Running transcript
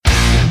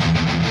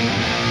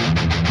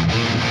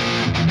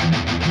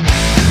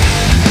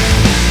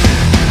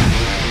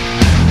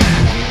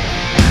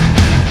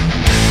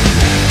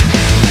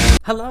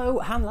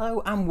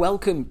Hello and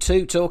welcome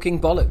to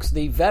Talking Bollocks,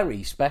 the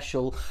very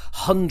special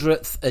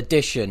 100th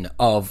edition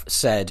of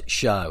said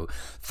show.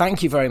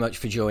 Thank you very much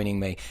for joining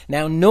me.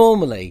 Now,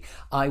 normally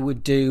I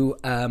would do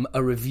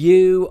a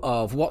review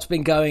of what's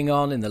been going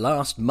on in the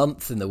last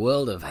month in the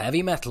world of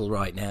heavy metal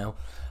right now.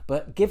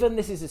 But given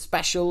this is a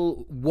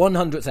special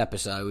 100th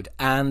episode,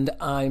 and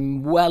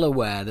I'm well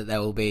aware that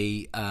there will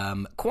be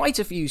quite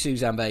a few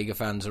Suzanne Vega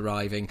fans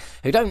arriving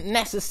who don't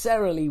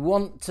necessarily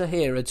want to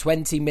hear a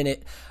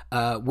 20-minute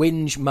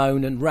whinge,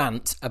 moan and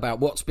rant about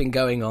what's been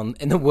going on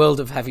in the world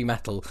of heavy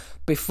metal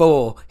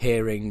before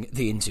hearing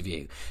the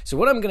interview. So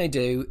what I'm going to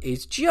do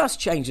is just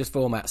change this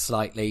format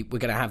slightly. We're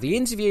going to have the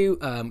interview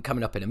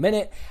coming up in a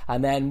minute,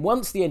 and then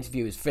once the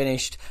interview is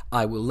finished,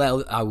 I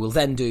will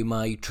then do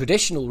my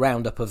traditional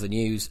roundup of the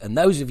news, and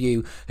those of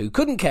you who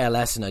couldn't care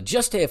less and are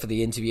just here for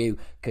the interview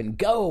can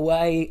go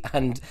away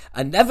and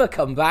never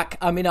come back.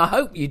 I mean, I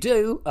hope you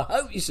do. I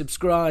hope you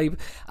subscribe,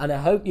 and I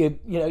hope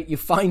you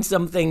find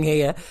something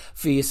here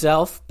for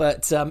yourself.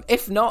 But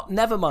if not,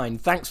 never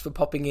mind. Thanks for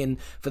popping in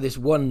for this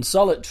one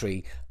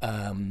solitary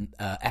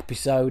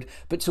episode.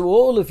 But to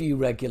all of you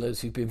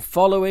regulars who've been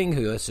following,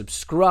 who are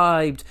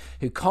subscribed,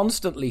 who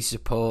constantly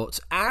support,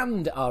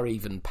 and are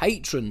even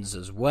patrons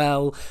as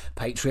well,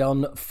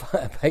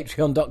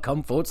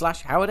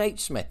 patreon.com/Howard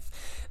H. Smith,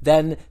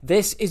 then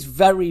this is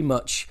very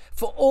much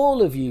for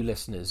all of you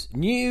listeners,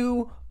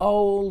 new,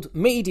 old,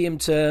 medium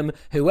term,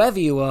 whoever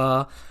you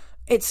are.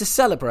 It's a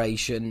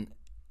celebration,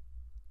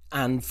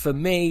 and for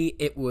me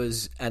it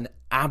was an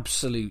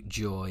absolute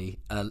joy,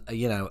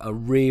 a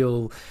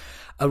real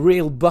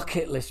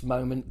bucket list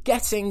moment,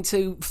 getting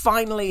to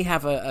finally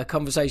have a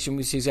conversation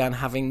with Suzanne,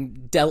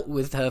 having dealt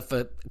with her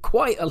for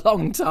quite a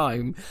long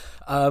time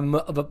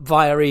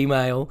via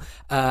email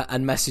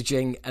and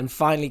messaging, and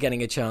finally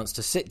getting a chance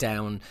to sit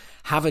down,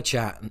 have a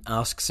chat and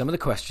ask some of the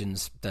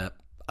questions that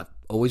I've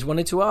always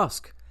wanted to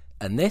ask.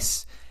 And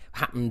this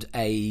happened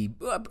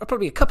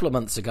probably a couple of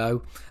months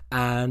ago,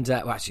 and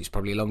actually it's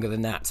probably longer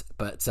than that,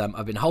 but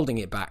I've been holding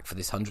it back for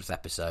this 100th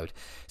episode.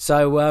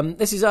 So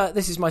this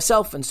is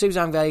myself and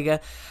Suzanne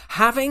Vega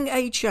having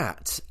a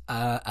chat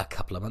a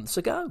couple of months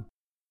ago.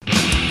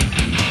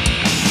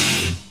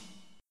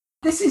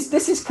 This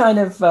is kind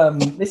of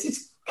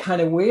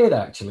weird,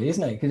 actually,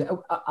 isn't it? Because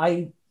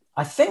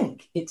I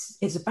think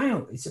it's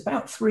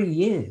about 3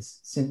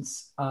 years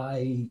since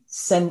I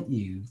sent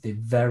you the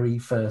very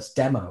first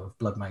demo of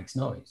Blood Makes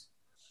Noise.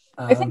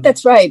 I think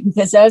that's right,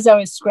 because as I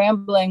was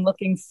scrambling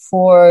looking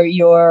for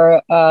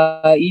your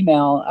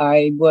email,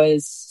 I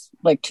was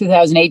like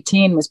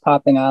 2018 was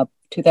popping up,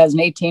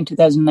 2018,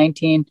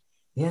 2019.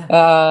 Yeah.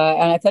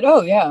 And I thought,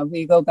 oh yeah,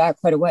 we go back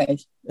quite a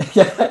ways.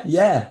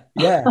 yeah.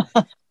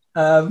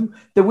 The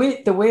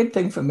weird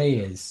thing for me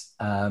is,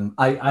 I've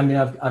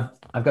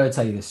got to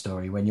tell you this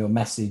story. When your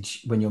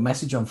message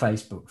on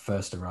Facebook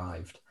first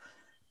arrived,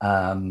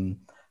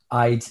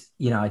 I'd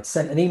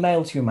sent an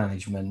email to your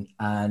management,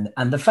 and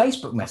the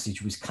Facebook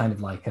message was kind of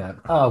like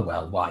oh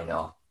well, why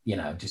not?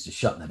 Just a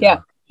shot to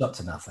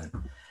nothing.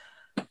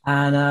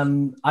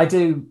 And I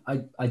do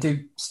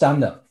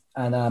stand up,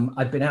 and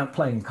I'd been out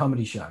playing a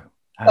comedy show.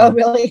 Oh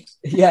really?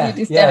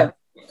 Yeah.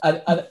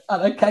 And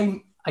I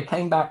came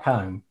back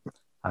home.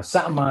 I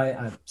sat on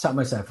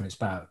myself, and it's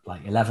about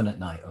like 11 at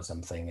night or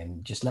something,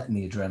 and just letting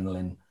the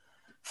adrenaline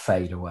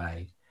fade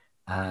away.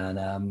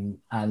 And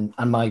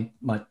my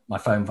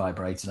phone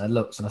vibrated, and I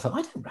looked, and I thought,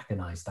 I don't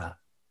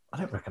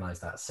recognize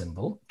that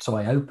symbol. So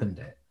I opened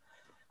it,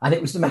 and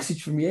it was the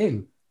message from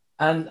you.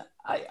 And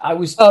I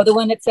was the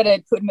one that said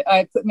it put me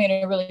in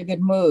a really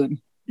good mood.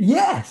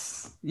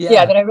 Yes,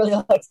 yeah, that I really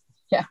liked.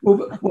 Yeah.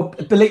 Well,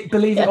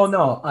 believe it or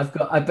not,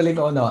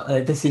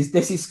 this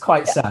is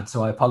quite sad,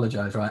 so I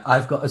apologize. Right,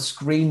 I've got a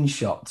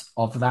screenshot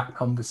of that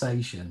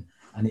conversation,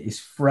 and it is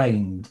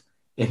framed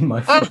in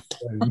my phone.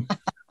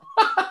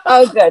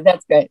 Oh, good.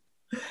 That's great.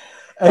 It's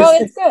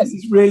good. It's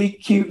this really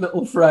cute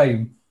little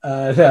frame,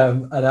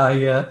 and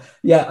I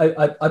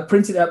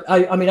printed it up.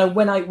 I mean,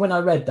 when I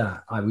read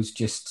that, I was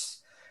just,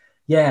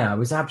 I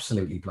was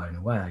absolutely blown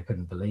away. I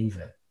couldn't believe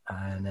it.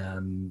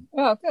 And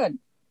good.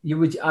 You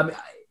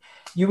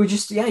were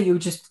just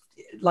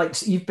like,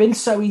 you've been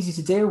so easy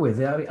to deal with.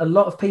 I mean, a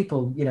lot of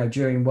people,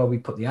 during we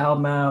put the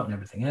album out and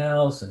everything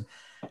else, and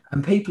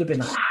people have been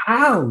like,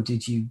 how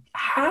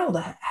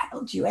the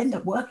hell did you end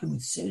up working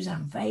with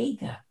Suzanne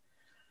Vega?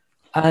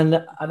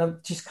 And I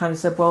just kind of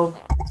said, well,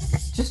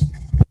 just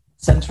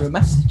sent her a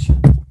message.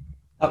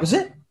 That was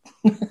it.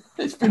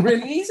 It's been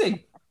really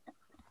easy.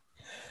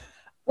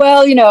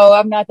 Well,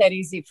 I'm not that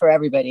easy for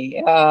everybody.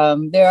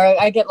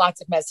 I get lots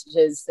of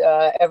messages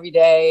every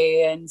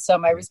day, and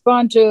some I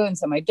respond to, and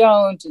some I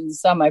don't, and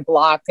some I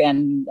block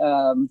and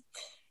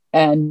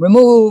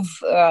remove.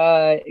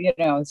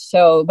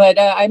 So, but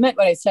I meant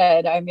what I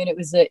said. I mean,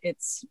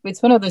 it's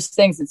one of those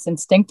things that's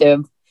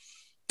instinctive.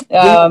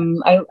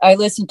 I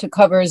listen to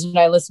covers and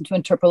I listen to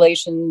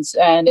interpolations,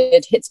 and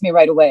it hits me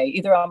right away.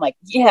 Either I'm like,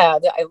 yeah,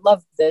 I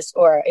love this,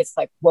 or it's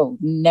like, whoa,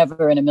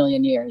 never in a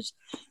million years.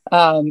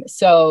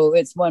 So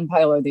it's one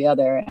pile or the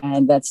other,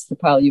 and that's the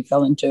pile you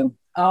fell into.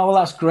 Oh, well,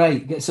 that's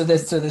great. So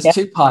there's Yeah.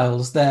 two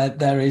piles.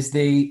 There is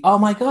the, oh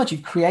my God,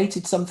 you've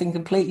created something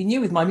completely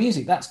new with my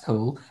music. That's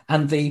cool.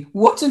 And the,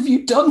 what have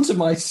you done to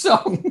my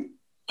song?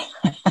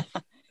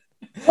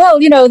 Well,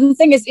 the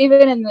thing is,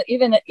 even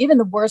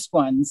the worst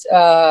ones,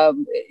 the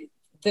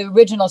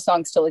original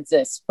song still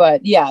exists.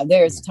 But yeah,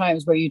 there's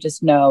times where you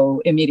just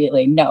know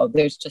immediately, no,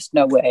 there's just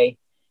no way.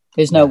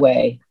 There's no Yeah.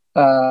 way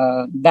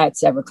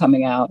that's ever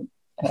coming out.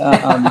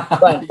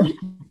 But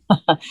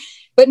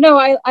but no,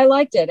 I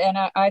liked it, and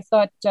I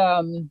thought,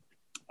 I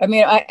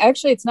mean, I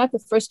actually, it's not the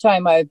first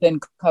time I've been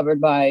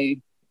covered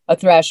by a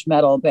thrash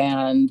metal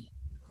band.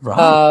 Right.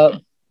 Uh,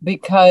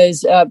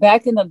 because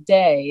back in the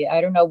day,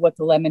 I don't know what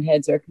the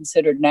Lemonheads are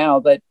considered now,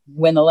 but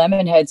when the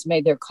Lemonheads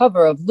made their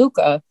cover of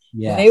Luca, they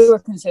Yes. were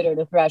considered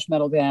a thrash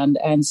metal band,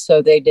 and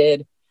so they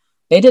did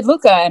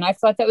Luca, and I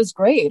thought that was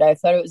great. I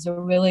thought it was a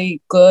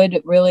really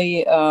good,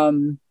 really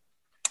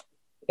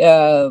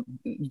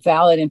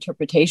valid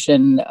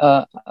interpretation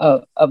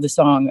of the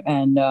song,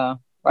 and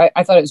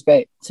I thought it was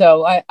great.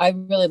 So I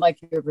really like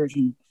your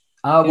version.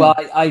 Oh, Yeah, well,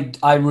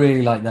 I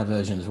really like that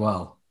version as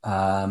well.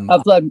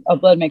 of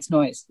blood makes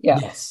noise. Yeah,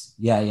 Yes.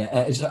 Yeah.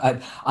 Yeah.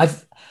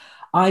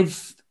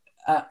 I've,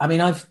 I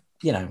mean, I've,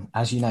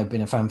 as you know,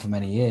 been a fan for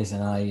many years,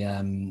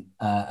 and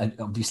and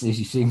obviously, as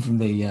you've seen from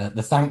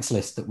the thanks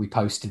list that we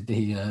posted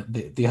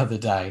the other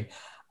day,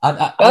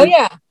 oh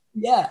yeah.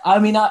 yeah, I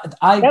mean, I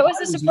That was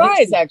a was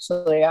surprise, literally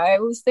actually. I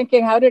was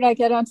thinking, how did I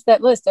get onto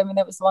that list? I mean,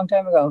 that was a long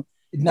time ago.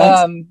 So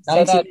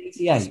that's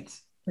 1988.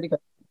 pretty good.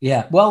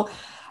 Yeah. Well,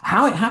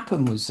 how it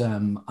happened was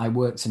I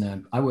worked in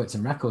a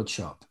record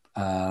shop,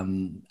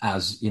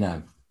 as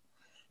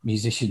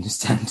musicians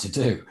tend to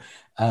do.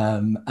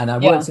 And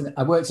Yeah.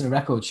 I worked in a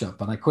record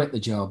shop, and I quit the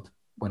job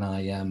when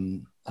I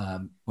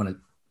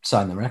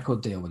signed the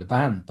record deal with a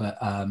band. But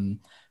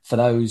for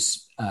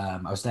those, I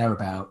was there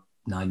about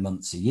 9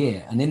 months, a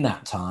year, and in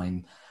that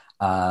time,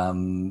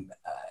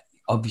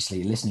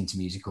 obviously listening to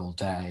music all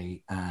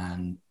day,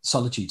 and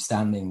Solitude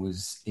Standing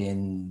was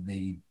in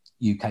the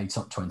UK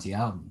top 20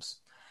 albums.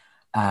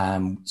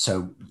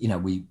 So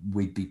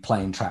we'd be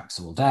playing tracks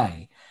all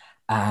day,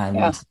 and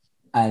Yeah.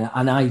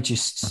 and I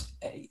just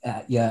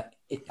yeah,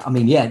 I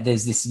mean, yeah,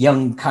 there's this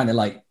young kind of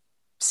like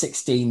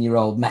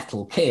 16-year-old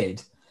metal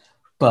kid,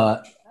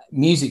 but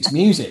music's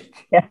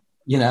music. Yeah.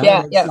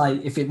 Yeah. It's Yeah.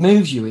 like if it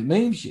moves you, it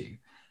moves you.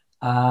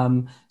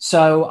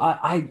 So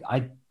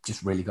I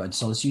just really got into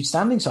Solitude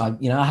Standing. So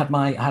I had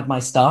my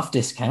staff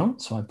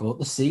discount, so I bought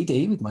the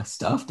CD with my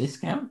staff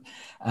discount,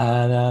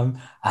 and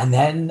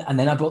then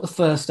I bought the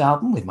first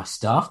album with my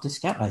staff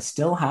discount. I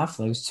still have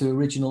those two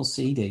original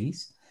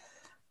CDs,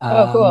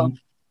 Oh, cool. um,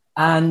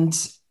 and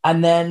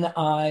and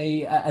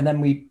then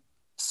we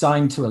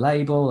signed to a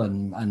label,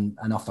 and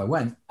off I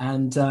went.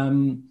 And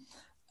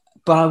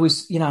but I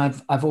was,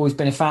 I've always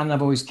been a fan.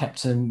 I've always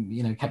kept an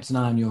eye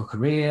on your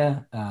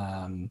career.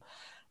 And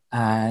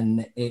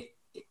I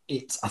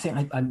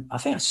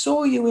think I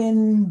saw you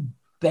in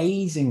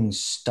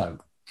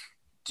Basingstoke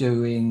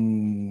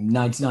doing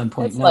That's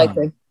 99.9.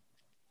 likely.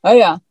 Oh,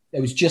 yeah.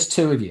 There was just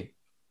two of you.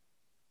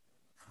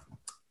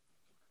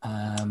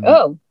 Um,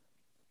 Oh,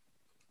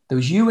 there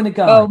was you and a oh,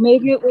 guy,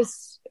 maybe it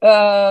was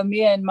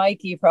me and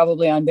Mikey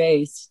probably on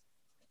bass.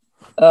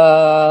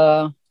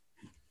 Uh,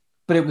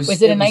 but it was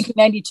was it it in was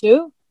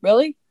 1992?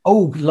 Really?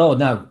 oh Lord,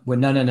 no,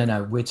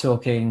 no. We're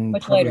talking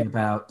Much probably later.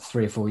 about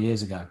 3 or 4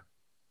 years ago.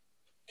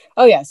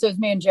 Oh, yeah. So it's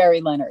me and Jerry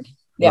Leonard.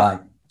 Yeah.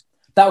 Right,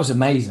 that was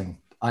amazing.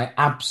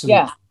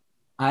 Yeah.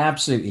 I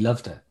absolutely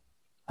loved it.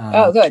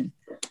 Oh, good.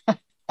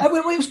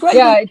 It was great.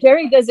 Yeah,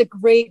 Jerry does a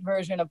great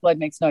version of Blood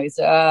Makes Noise.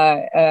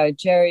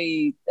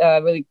 Jerry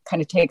really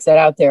kind of takes that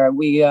out there.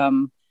 We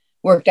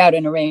worked out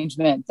an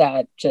arrangement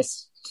that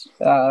just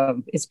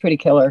is pretty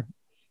killer.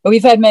 But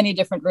we've had many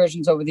different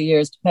versions over the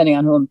years, depending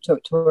on who I'm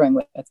touring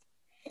with.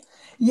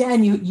 Yeah,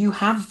 and you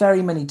have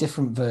very many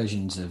different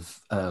versions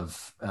of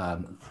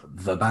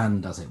the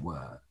band, as it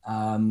were.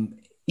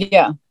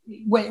 Yeah.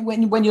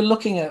 When you're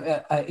looking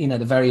at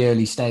the very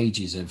early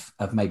stages of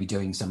maybe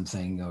doing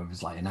something, or it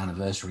was like an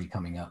anniversary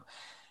coming up,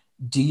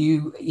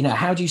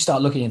 how do you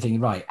start looking and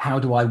thinking, right, how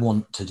do I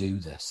want to do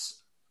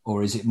this?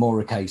 Or is it more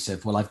a case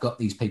of, well, I've got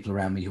these people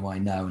around me who I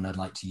know and I'd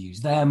like to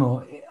use them?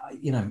 Or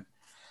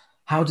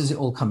how does it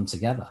all come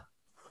together?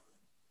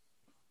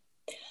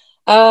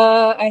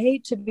 I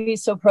hate to be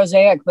so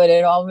prosaic, but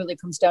it all really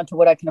comes down to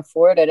what I can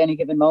afford at any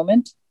given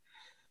moment.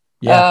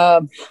 Yeah.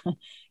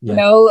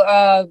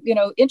 Yeah.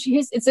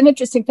 It's an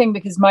interesting thing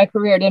because my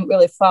career didn't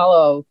really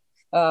follow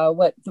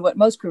what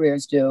most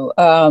careers do.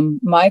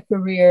 My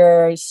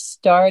career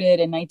started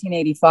in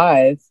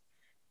 1985,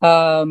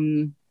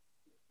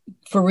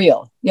 for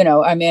real.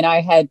 I mean,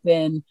 I had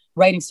been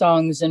writing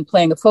songs and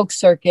playing the folk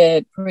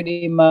circuit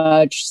pretty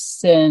much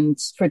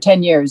for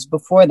 10 years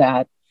before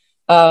that.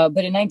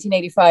 But in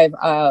 1985,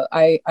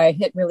 I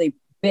hit really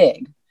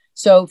big.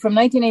 So from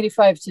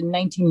 1985 to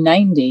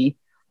 1990,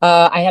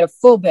 I had a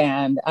full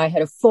band. I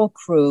had a full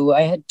crew.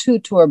 I had 2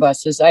 tour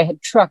buses. I had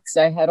trucks.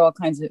 I had all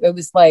kinds of, it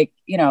was like,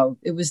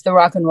 it was the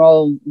rock and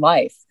roll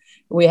life.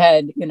 We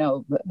had,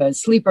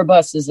 sleeper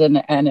buses,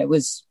 and it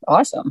was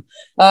awesome.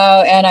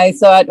 And I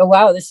thought, oh,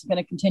 wow, this is going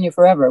to continue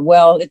forever.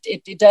 Well,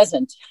 it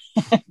doesn't.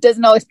 It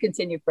doesn't always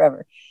continue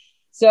forever.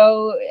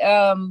 So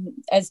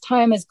as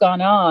time has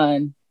gone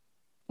on,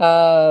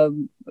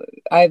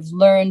 I've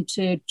learned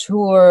to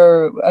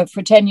tour.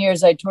 For 10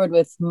 years, I toured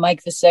with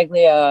Mike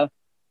Viseglia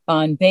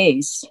on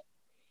bass.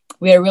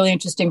 We had a really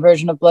interesting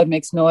version of Blood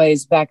Makes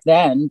Noise back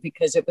then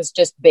because it was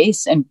just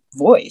bass and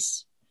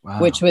voice,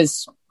 which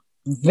was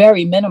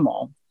very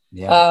minimal,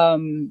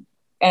 and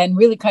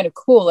really kind of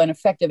cool and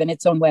effective in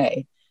its own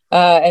way.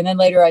 And then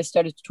later I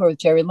started to tour with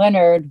Jerry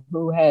Leonard,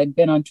 who had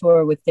been on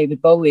tour with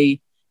David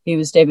Bowie. He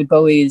was David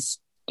Bowie's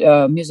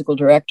musical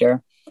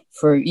director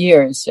for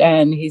years,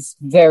 and he's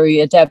very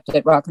adept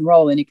at rock and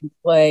roll, and he can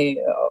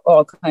play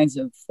all kinds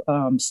of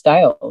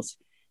styles.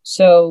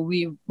 So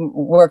we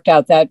worked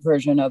out that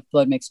version of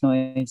Blood Makes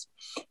Noise.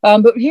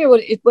 But here,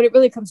 what it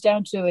really comes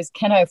down to is,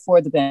 can I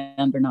afford the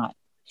band or not?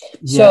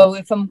 Yeah. So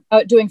if I'm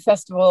out doing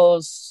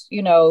festivals,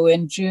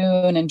 in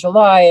June and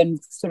July,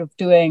 and sort of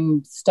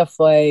doing stuff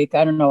like,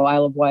 I don't know,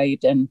 Isle of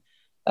Wight and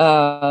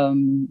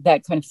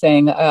that kind of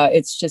thing,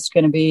 it's just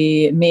going to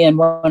be me and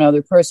one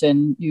other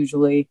person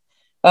usually.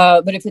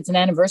 But if it's an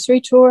anniversary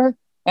tour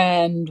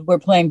and we're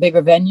playing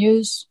bigger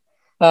venues,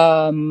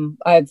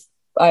 I've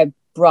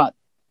brought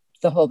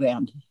the whole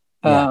band,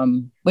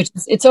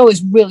 it's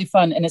always really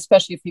fun. And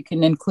especially if you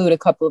can include a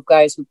couple of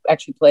guys who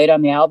actually played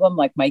on the album,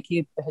 like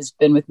Mikey has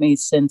been with me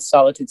since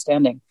Solitude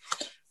Standing.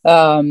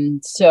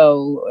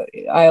 So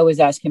I always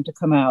ask him to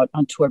come out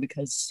on tour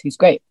because he's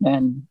great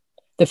and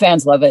the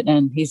fans love it.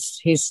 And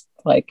he's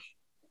like,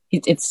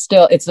 it's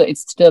still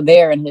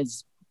there in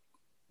his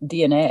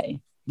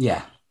DNA.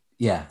 Yeah.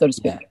 So to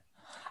speak. Yeah.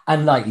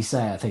 And like you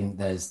say, I think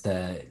there's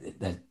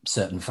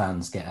certain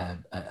fans get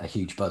a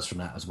huge buzz from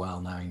that as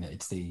well, knowing that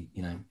it's the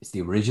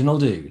original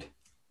dude.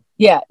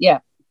 Yeah,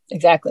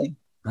 exactly.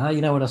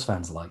 You know what us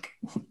fans are like.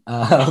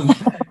 I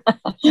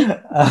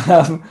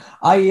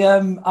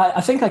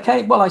think I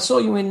came. Well, I saw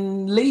you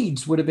in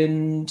Leeds. Would have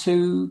been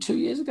two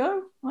years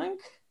ago, I think.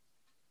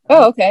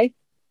 Oh, okay.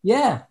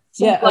 Yeah.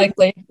 Yeah,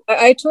 likely.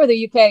 I tour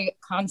the UK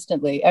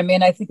constantly. I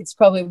mean, I think it's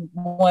probably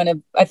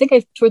I think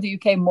I've toured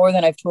the UK more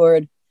than I've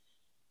toured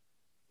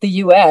the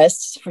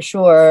US for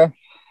sure.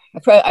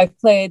 I've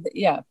played.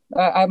 Yeah,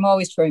 I'm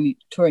always touring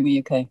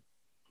the UK.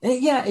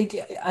 Yeah,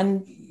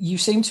 and you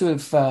seem to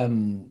have,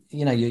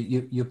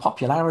 your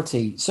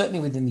popularity, certainly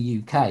within the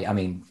UK. I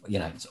mean,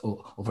 it's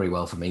all very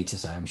well for me to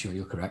say. I'm sure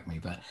you'll correct me,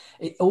 but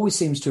it always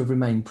seems to have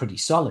remained pretty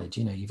solid.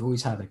 You've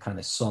always had a kind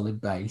of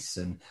solid base,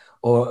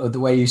 or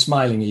the way you're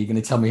smiling, are you going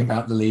to tell me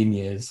about the lean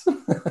years?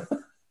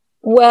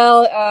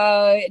 Well,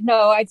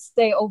 no, I'd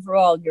say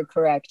overall you're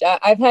correct.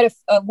 I've had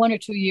a 1 or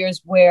 2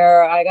 years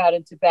where I got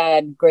into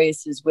bad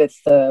graces with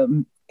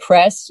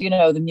press.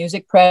 The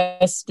music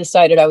press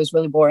decided I was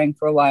really boring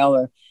for a while,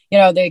 or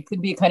they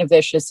could be kind of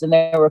vicious, and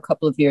there were a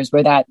couple of years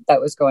where that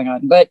was going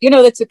on. But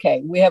that's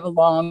okay. We have a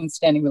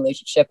long-standing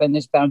relationship, and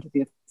there's bound to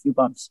be a few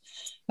bumps.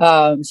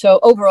 So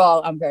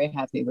overall, I'm very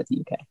happy with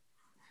the UK.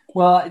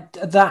 Well,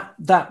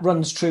 that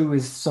runs true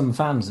with some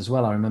fans as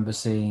well. I remember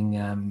seeing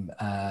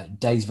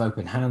Days of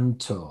Open Hand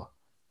tour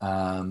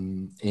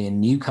in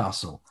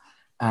Newcastle,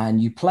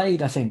 and you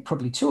played, I think,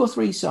 probably 2 or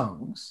 3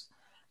 songs,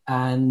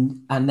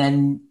 and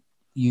then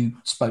you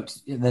spoke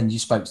to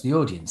the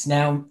audience.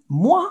 Now,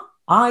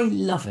 I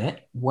love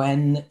it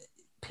when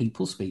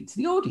people speak to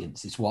the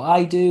audience. It's what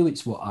I do.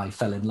 It's what I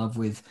fell in love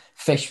with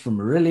Fish from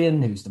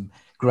Marillion, who's the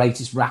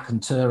greatest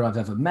raconteur I've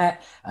ever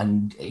met,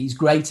 and he's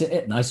great at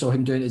it. And I saw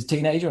him doing it as a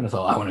teenager, and I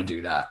thought, I want to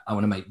do that. I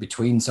want to make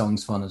between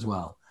songs fun as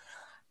well.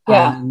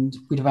 Yeah. And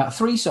we did about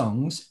 3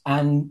 songs,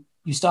 and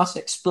you started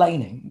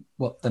explaining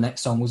what the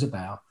next song was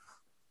about,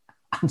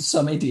 and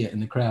some idiot in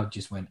the crowd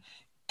just went,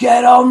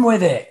 "Get on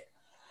with it."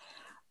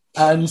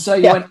 And so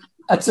you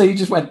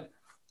just went,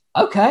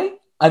 okay,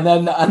 and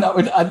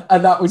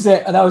that was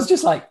it. And I was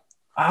just like,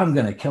 I'm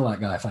gonna kill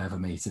that guy if I ever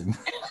meet him.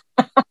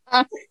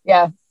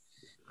 Yeah.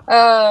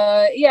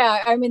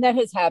 I mean, that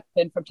has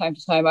happened from time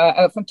to time.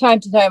 From time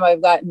to time,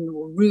 I've gotten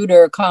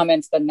ruder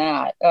comments than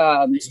that.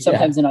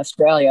 Sometimes in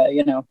Australia,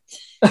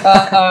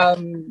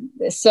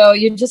 so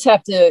you just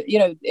have to,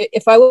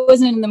 if I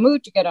wasn't in the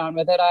mood to get on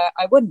with it,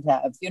 I wouldn't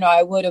have.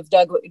 I would have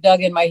dug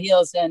in my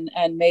heels and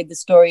made the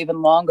story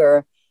even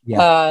longer.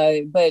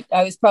 Yeah. But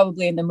I was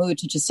probably in the mood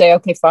to just say,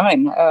 okay,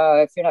 fine.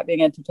 If you're not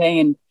being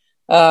entertained,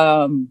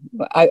 I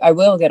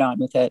will get on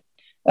with it.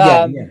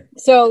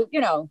 So,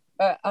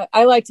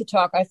 I like to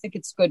talk. I think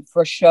it's good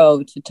for a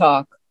show to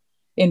talk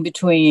in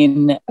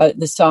between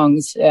the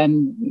songs,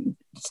 and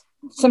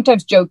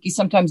sometimes jokey,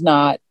 sometimes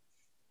not.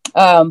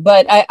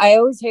 But I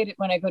always hate it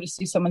when I go to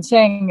see someone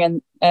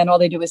sing and all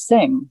they do is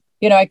sing.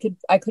 I could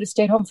have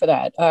stayed home for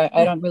that.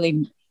 I don't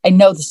really, I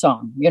know the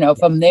song,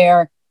 if I'm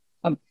there,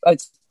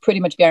 it's pretty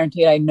much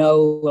guaranteed I know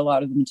a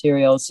lot of the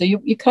material. So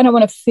you kind of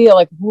want to feel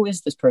like, who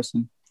is this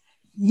person?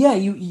 Yeah,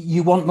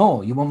 you want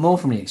more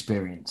from the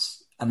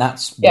experience, and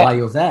that's why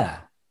you're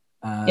there.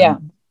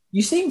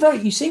 You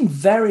seem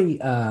very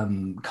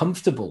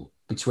comfortable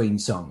between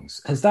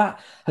songs. Has that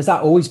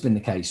always been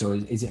the case, or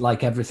is it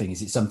like everything?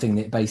 Is it something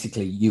that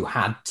basically you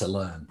had to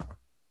learn?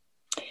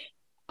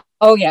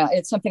 Oh yeah,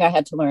 it's something I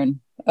had to learn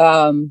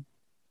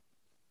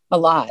a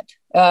lot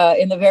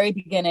in the very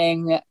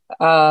beginning.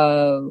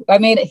 I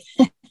mean,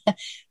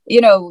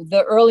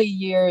 the early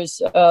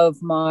years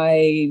of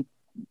my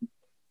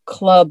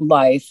club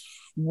life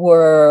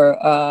were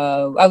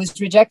I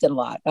was rejected a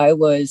lot. I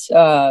was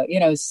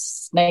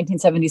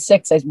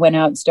 1976 I went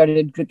out and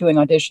started doing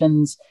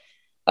auditions.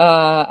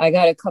 I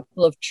got a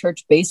couple of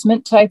church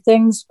basement type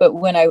things, but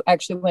when I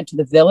actually went to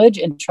the Village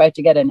and tried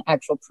to get an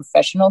actual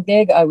professional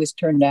gig, I was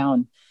turned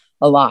down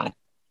a lot.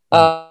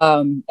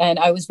 And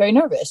I was very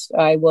nervous.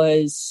 I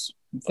was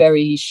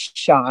very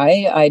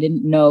shy. I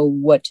didn't know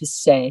what to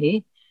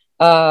say.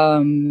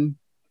 I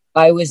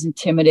was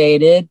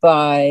intimidated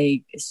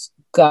by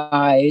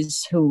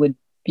guys who would,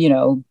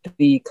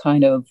 be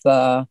kind of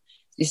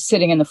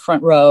sitting in the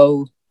front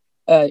row,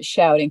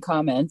 shouting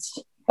comments.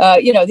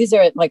 These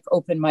are like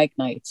open mic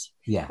nights.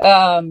 Yeah.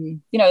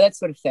 That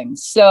sort of thing.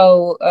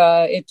 So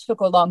it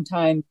took a long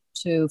time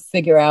to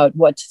figure out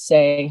what to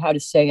say, how to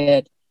say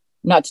it,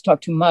 not to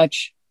talk too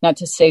much, not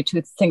to say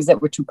things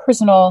that were too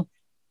personal.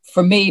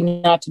 For me,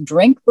 not to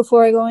drink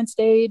before I go on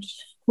stage,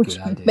 which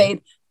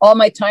made all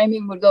my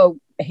timing would go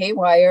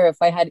haywire if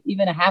I had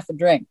even a half a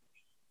drink.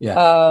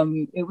 Yeah.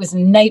 It was a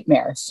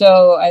nightmare.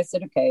 So I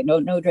said, okay,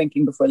 no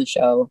drinking before the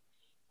show.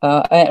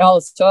 And all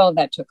of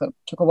that took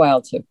a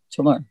while to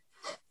learn.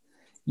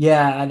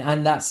 Yeah,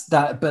 and that's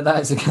that. But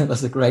that's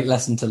a great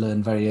lesson to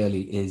learn very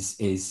early.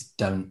 Is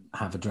don't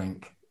have a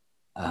drink.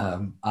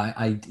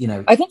 I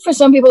think for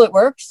some people it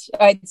works.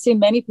 I'd seen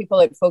many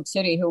people at Folk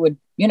City who would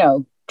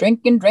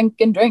drink and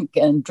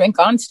drink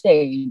on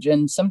stage,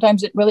 and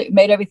sometimes it really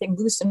made everything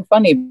loose and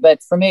funny.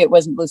 But for me, it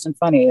wasn't loose and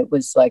funny. It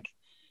was like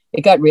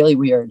it got really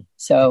weird.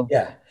 So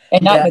yeah,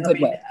 and not in a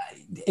good way.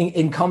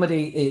 In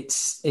comedy,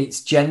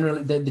 it's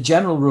generally the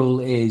general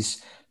rule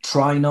is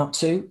try not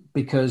to,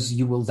 because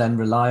you will then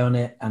rely on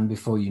it, and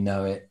before you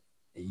know it,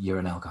 you're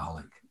an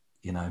alcoholic.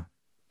 Yeah.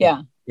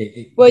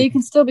 You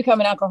can still become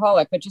an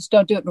alcoholic, but just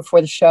don't do it before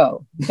the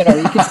show. You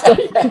can still,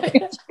 you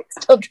can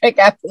still drink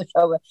after the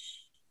show. But,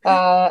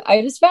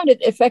 I just found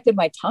it affected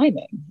my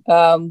timing,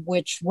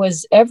 which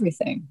was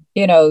everything.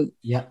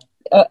 Yeah.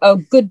 A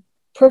good,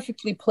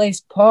 perfectly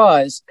placed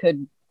pause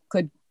could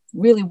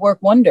really work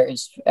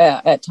wonders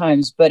at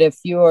times. But if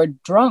you're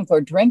drunk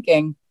or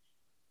drinking,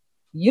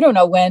 you don't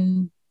know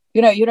when.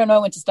 You don't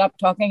know when to stop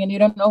talking, and you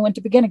don't know when to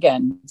begin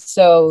again.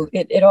 So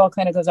it all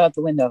kind of goes out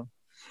the window.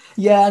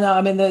 Yeah, no,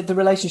 I mean the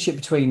relationship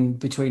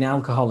between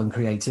alcohol and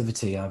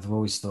creativity, I've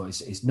always thought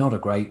is not a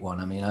great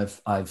one. I mean,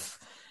 I've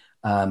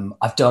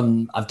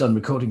done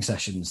recording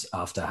sessions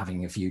after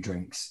having a few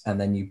drinks, and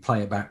then you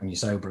play it back when you're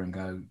sober and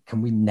go,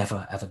 can we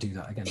never ever do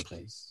that again,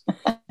 please?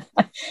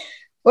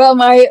 Well,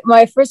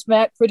 my first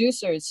Mac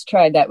producers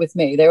tried that with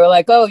me. They were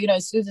like, oh,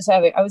 Susan's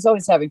I was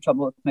always having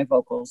trouble with my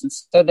vocals. And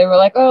so they were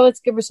like, oh, let's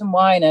give her some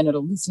wine and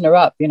it'll loosen her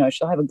up.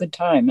 She'll have a good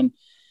time. And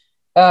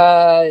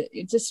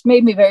it just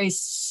made me very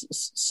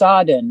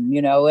sodden,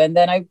 and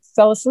then I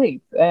fell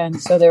asleep.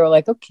 And so they were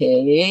like,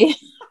 okay,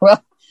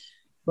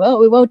 well,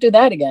 we won't do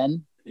that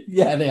again.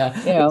 Yeah.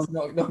 It's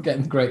not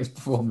getting the greatest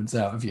performance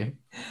out of you.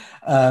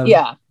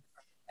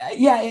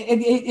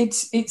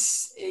 It's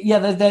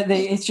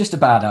just a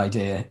bad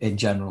idea in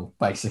general.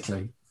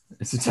 Basically,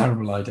 it's a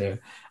terrible idea.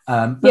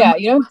 You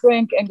don't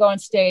drink and go on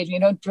stage. You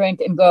don't drink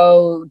and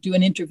go do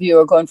an interview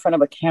or go in front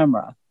of a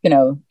camera.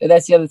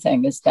 That's the other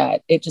thing, is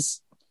that it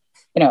just,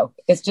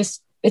 it's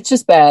just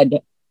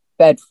bad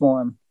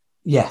form.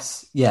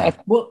 Yes. Yeah.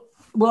 Well,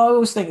 I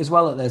always think as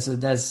well that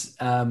there's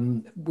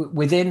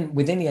within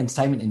the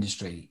entertainment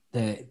industry,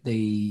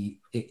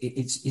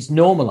 it's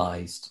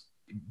normalized.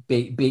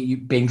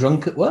 Being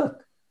drunk at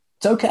work,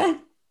 it's okay,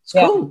 it's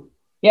cool.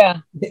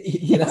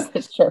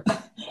 It's true.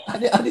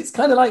 And it's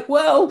kind of like,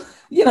 well,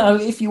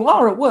 if you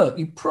are at work,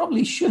 you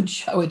probably should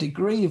show a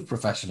degree of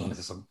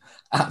professionalism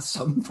at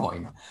some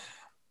point.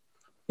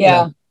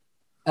 No,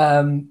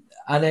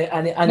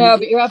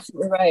 but you're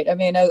absolutely right. I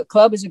mean, a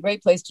club is a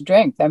great place to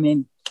drink. I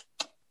mean,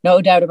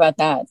 no doubt about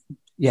that.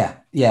 Yeah.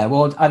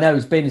 Well, I know,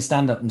 it's being a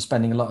stand-up and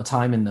spending a lot of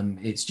time in them,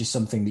 it's just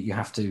something that you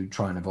have to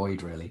try and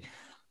avoid, really.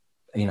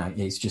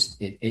 It's just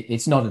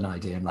it's not an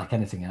idea, and like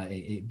anything,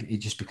 it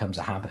just becomes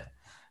a habit.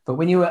 But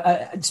when you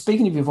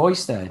speaking of your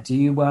voice, there, do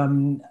you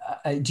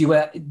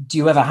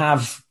ever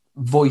have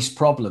voice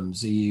problems?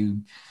 Do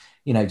you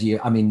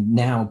I mean,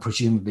 now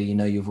presumably you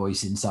know your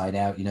voice inside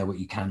out. You know what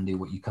you can do,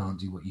 what you can't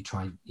do, what you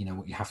try,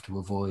 what you have to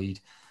avoid.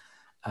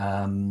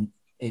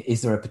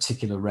 Is there a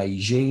particular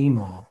regime,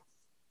 or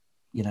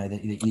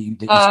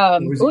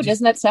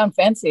doesn't that sound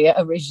fancy?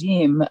 A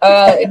regime?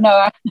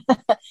 No.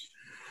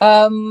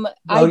 I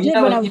did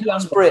when I was young.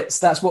 Brits,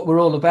 that's what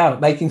we're all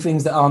about, making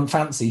things that aren't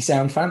fancy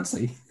sound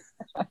fancy.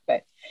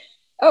 Okay.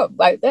 Oh,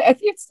 I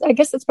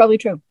guess that's probably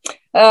true.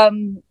 I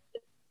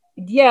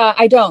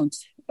don't.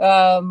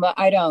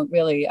 I don't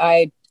really.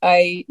 I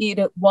eat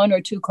 1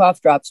 or 2 cough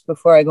drops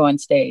before I go on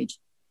stage.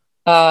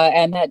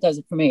 And that does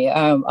it for me.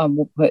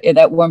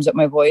 That warms up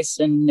my voice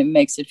and it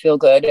makes it feel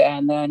good.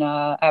 And then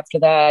after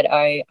that,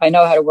 I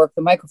know how to work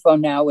the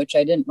microphone now, which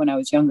I didn't when I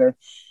was younger.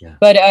 Yeah.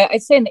 But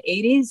I'd say in the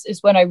 80s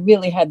is when I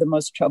really had the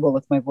most trouble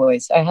with my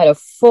voice. I had a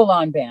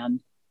full-on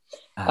band.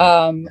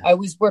 I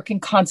was working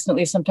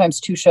constantly, sometimes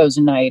 2 shows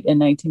a night in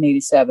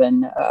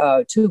 1987,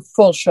 2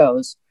 full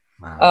shows.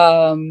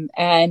 Wow.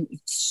 And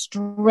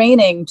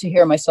straining to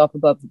hear myself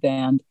above the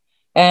band.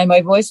 And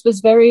my voice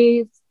was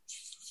very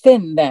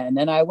thin then,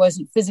 and I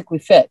wasn't physically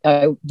fit.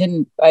 I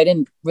didn't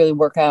really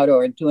work out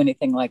or do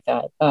anything like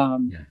that.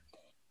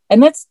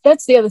 And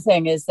that's the other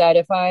thing, is that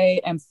if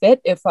I am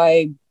fit, if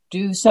I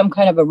do some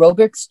kind of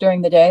aerobics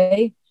during the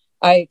day,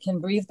 I can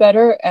breathe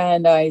better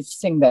and I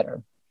sing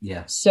better.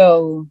 Yeah.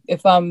 So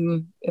if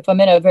I'm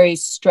in a very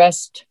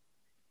stressed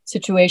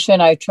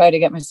situation, I try to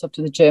get myself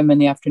to the gym in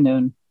the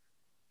afternoon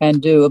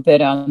and do a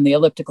bit on the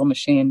elliptical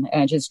machine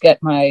and just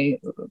get my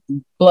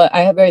blood.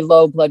 I have very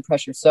low blood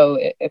pressure. So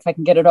if I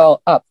can get it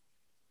all up,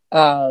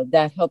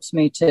 that helps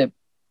me to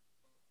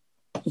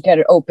get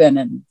it open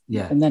and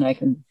then I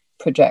can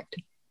project.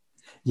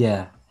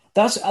 Yeah.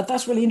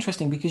 That's really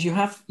interesting, because you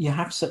have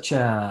such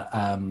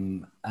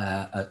a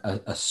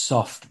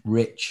soft,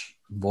 rich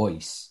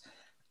voice.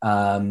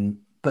 And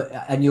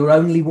your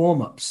only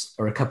warm-ups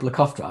are a couple of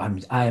cough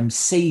drops. I am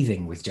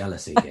seething with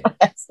jealousy here.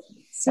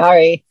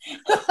 Sorry.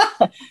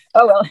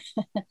 Oh, well.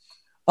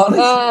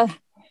 Honestly.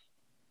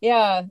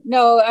 Yeah.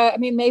 No, I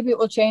mean, maybe it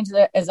will change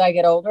as I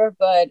get older,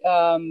 but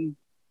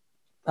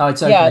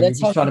it's okay. Yeah,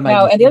 that's how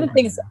now. And the other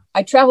thing is,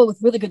 I travel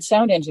with really good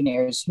sound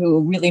engineers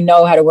who really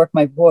know how to work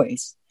my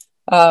voice.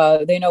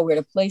 They know where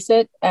to place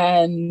it.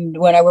 And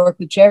when I work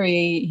with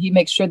Jerry, he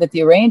makes sure that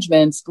the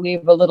arrangements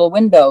leave a little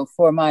window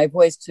for my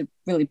voice to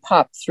really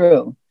pop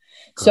through.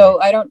 Great.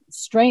 So I don't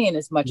strain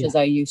as much as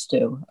I used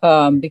to,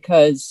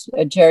 because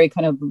Jerry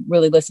kind of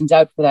really listens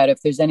out for that.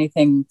 If there's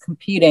anything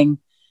competing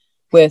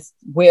with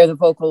where the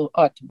vocal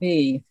ought to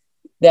be,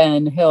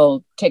 then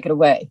he'll take it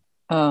away.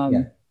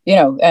 You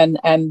know,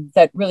 and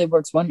that really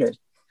works wonders.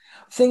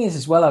 Thing is,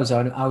 as well,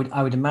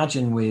 I would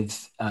imagine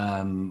with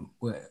I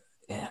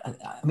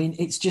mean,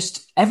 it's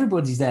just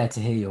everybody's there to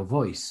hear your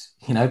voice.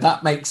 You know,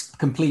 that makes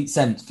complete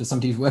sense for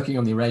somebody who's working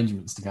on the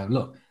arrangements to go,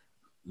 look,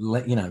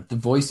 the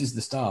voice is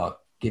the star.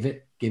 Give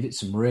it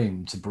some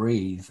room to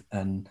breathe,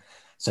 and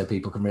so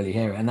people can really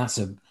hear it. And that's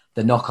the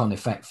knock-on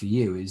effect for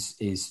you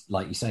is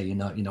like you say, you're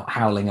not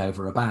howling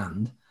over a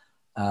band.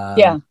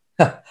 Well,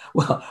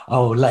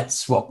 let's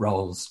swap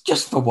roles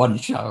just for one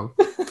show.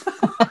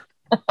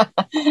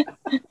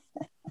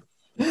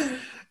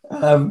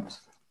 I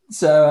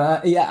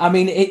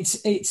mean,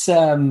 it's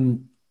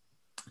I'm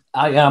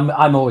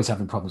always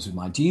having problems with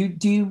mine. Do you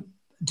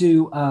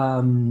do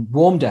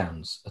warm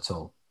downs at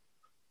all?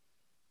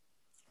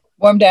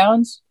 Warm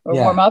downs or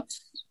warm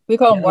ups? We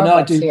call them warm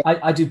ups. No,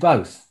 I do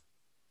both.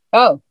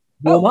 Oh,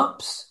 warm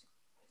ups.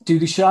 Do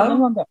the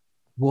show.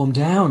 Warm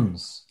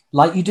downs,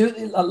 like you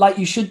do, like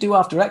you should do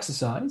after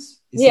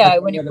exercise.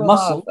 When you pull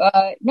muscle.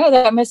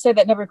 No, I must say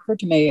that never occurred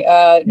to me.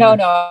 No,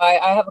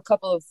 I have a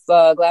couple of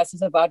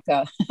glasses of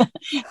vodka,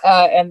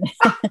 and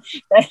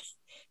that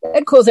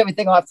cools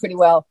everything off pretty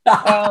well.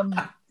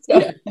 Now,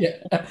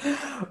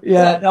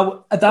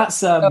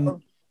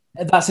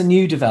 that's a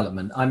new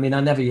development. I mean,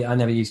 I never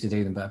used to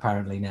do them, but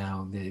apparently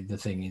now the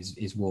thing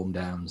is warm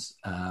downs,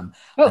 and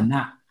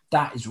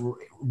that is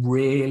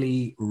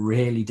really,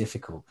 really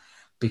difficult,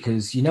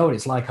 because you know what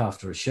it's like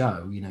after a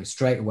show. You know,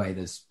 straight away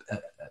there's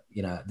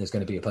going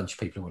to be a bunch of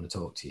people who want to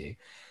talk to you,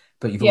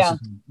 but you've also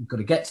got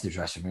to get to the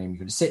dressing room. You've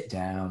got to sit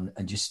down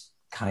and just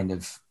kind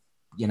of,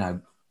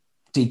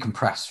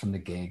 decompress from the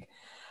gig.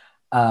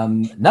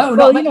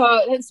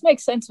 This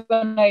makes sense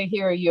when I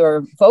hear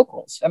your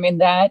vocals. I mean,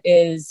 that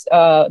is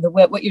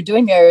what you're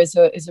doing there is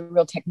a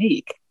real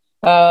technique.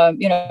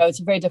 It's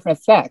a very different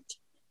effect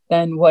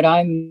than what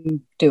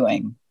I'm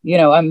doing.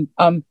 I'm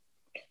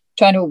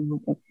trying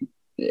to,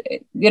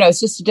 it's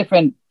just a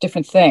different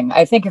thing.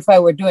 I think if I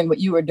were doing what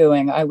you were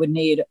doing, I would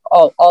need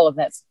all of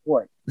that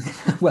support.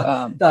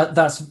 Well,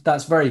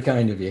 that's very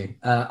kind of you.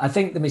 I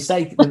think the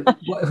mistake,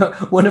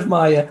 one of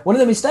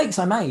the mistakes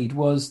I made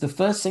was the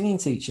first singing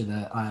teacher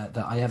that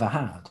I ever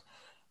had.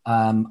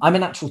 I'm a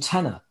natural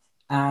tenor,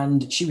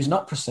 and she was an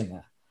opera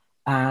singer,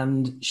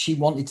 and she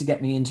wanted to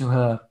get me into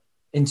her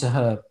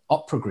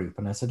opera group.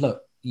 And I said,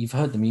 look, you've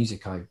heard the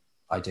music I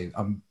do.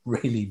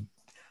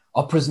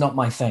 Opera's not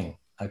my thing.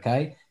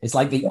 Okay, it's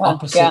like the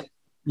opposite.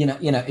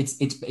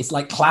 It's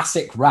like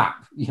classic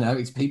rap.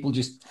 It's people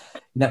just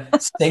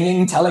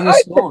singing, telling a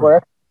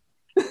story.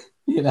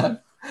 And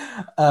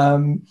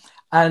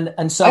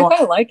so I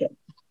kind of like it.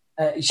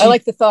 I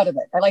like the thought of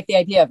it. I like the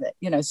idea of it.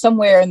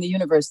 Somewhere in the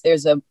universe,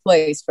 there's a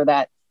place for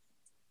that.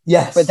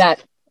 Yes, for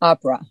that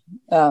opera.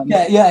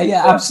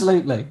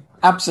 Absolutely.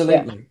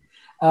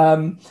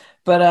 And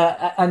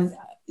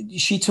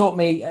she taught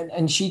me,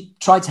 and she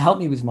tried to help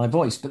me with my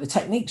voice, but the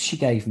techniques she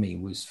gave me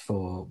was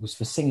for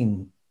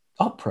singing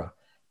opera.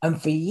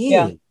 And for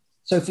years,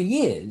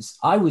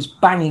 I was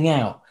banging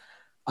out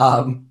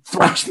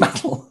thrash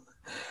metal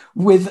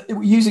with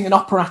using an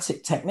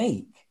operatic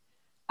technique.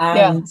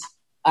 And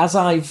as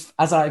I've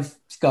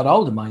got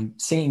older, my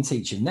singing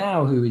teacher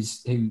now, who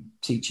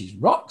teaches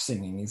rock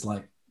singing, is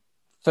like,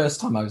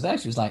 first time I was there,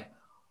 she was like,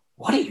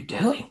 "What are you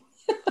doing?"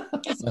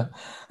 So,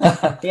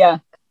 yeah,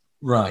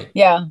 right,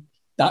 yeah.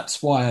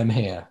 That's why I'm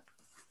here.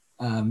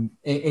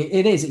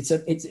 It is.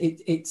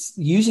 It's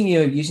using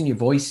your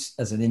voice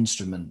as an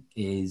instrument.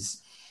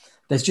 Is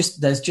there's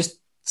just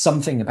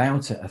something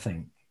about it. I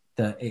think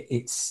that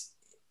it's.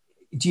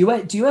 Do you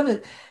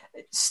ever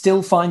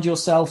still find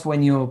yourself,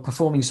 when you're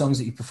performing songs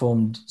that you've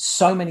performed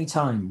so many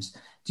times,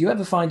 do you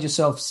ever find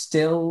yourself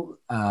still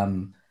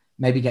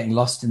maybe getting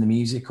lost in the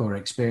music or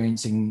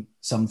experiencing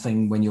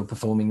something when you're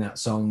performing that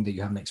song that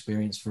you haven't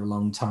experienced for a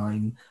long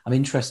time? I'm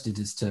interested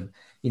as to,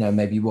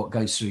 maybe what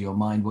goes through your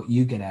mind, what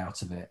you get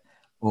out of it,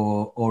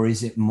 or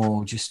is it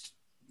more just,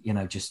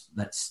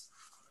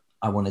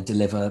 I want to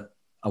deliver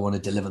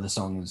the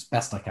song as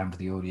best I can for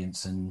the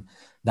audience, and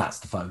that's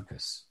the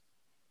focus?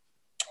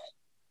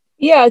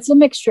 Yeah, it's a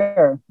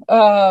mixture.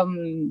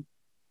 There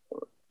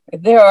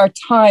are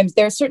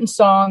certain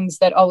songs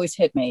that always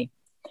hit me,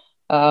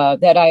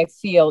 that I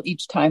feel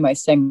each time I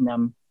sing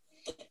them.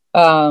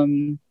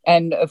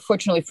 And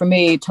fortunately for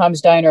me,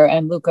 Tom's Diner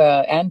and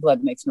Luca and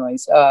Blood Makes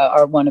Noise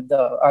are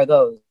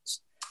those.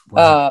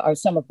 Wow. Are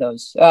some of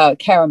those.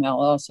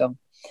 Caramel also.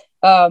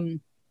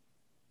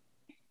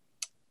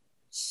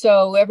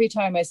 So every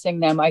time I sing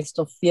them, I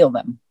still feel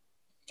them.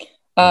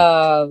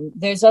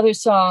 There's other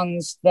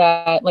songs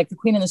that, like The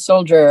Queen and the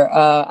Soldier.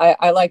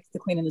 I like The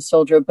Queen and the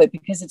Soldier, but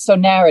because it's so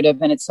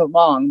narrative and it's so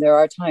long, there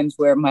are times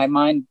where my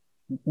mind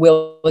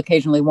will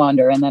occasionally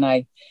wander, and then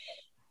I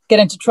get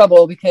into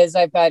trouble because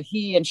I've got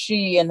he and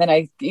she, and then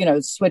I,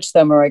 switch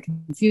them, or I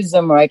confuse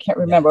them, or I can't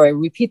remember, or I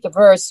repeat the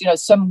verse,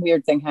 some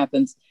weird thing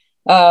happens.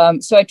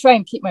 So I try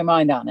and keep my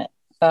mind on it.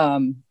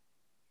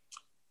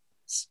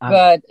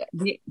 But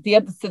the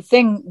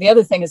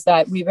other thing is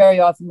that we very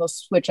often will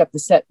switch up the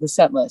set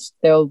list.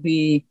 We'll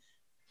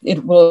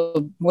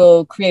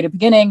create a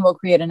beginning, we'll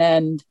create an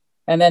end,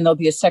 and then there'll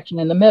be a section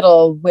in the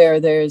middle where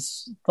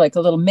there's like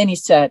a little mini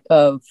set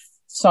of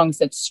songs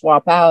that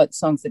swap out,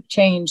 songs that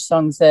change,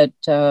 songs that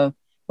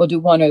we'll do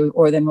one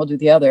or then we'll do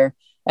the other.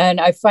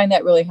 And I find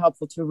that really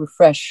helpful to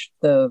refresh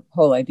the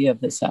whole idea of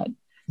the set.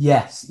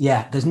 Yes,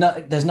 yeah. There's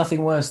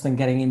nothing worse than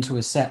getting into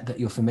a set that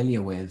you're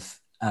familiar with.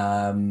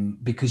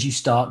 Because you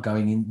start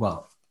going in,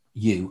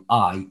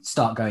 I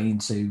start going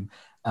into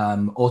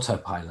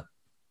autopilot.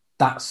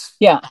 That's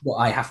what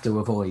I have to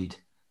avoid.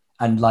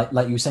 And like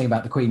you were saying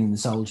about The Queen and the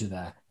Soldier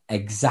there,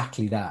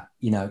 exactly that.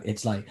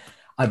 It's like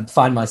I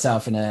find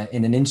myself in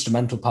an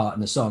instrumental part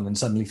in a song and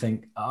suddenly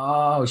think,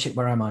 oh shit,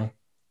 where am I?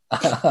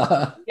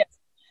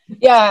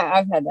 Yeah,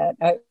 I've had that.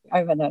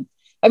 I've had that.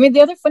 I mean,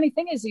 the other funny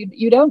thing is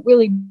you don't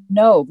really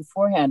know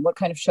beforehand what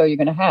kind of show you're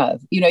going to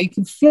have. You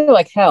can feel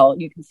like hell.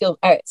 You can feel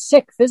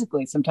sick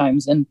physically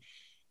sometimes, and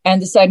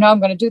decide, no, I'm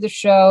going to do the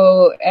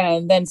show,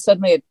 and then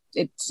suddenly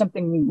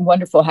something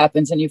wonderful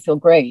happens, and you feel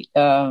great.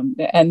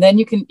 And then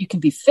you can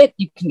be fit,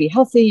 you can be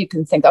healthy, you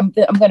can think, I'm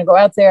going to go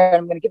out there and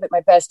I'm going to give it my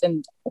best,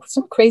 and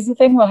some crazy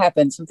thing will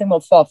happen. Something will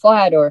fall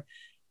flat, or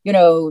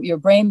your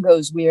brain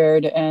goes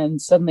weird,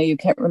 and suddenly you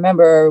can't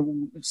remember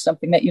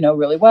something that you know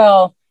really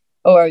well,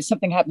 or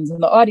something happens in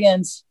the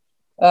audience.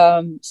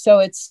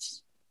 So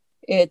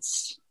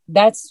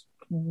that's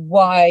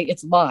why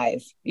it's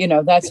live.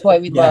 That's why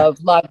we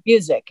love live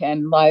music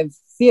and live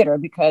theater,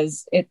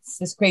 because it's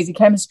this crazy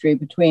chemistry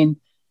between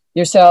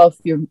yourself,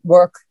 your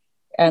work,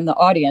 and the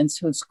audience,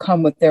 who's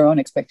come with their own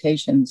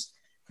expectations.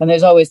 And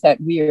there's always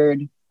that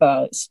weird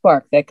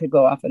spark that could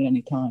go off at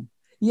any time.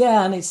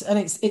 Yeah, and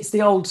it's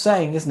the old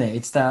saying, isn't it?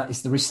 It's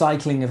the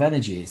recycling of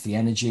energy. It's the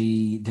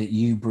energy that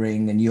you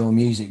bring and your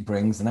music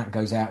brings, and that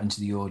goes out into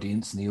the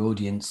audience, and the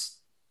audience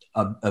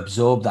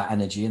absorb that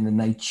energy, and then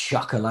they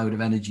chuck a load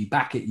of energy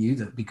back at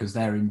you because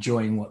they're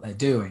enjoying what they're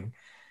doing.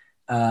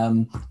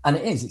 And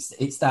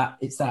it's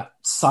that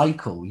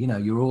cycle.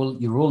 You're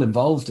all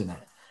involved in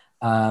it.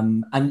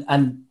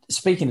 And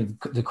speaking of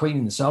The Queen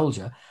and the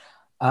Soldier,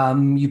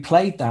 you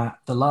played that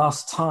the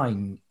last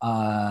time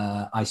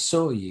I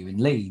saw you in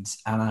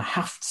Leeds, and I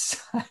have to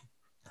say,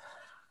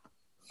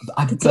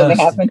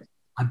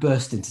 I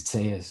burst into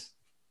tears.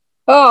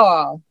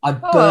 I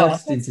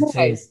burst into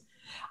tears.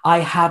 I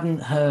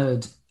hadn't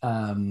heard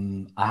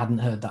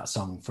that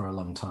song for a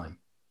long time,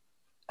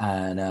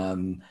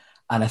 and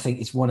I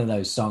think it's one of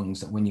those songs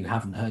that when you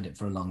haven't heard it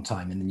for a long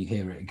time and then you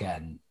hear it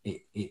again,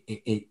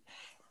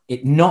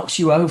 it knocks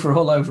you over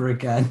all over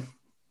again.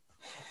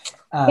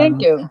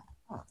 Thank you.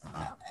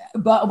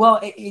 But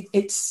I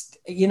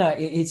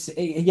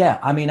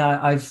mean,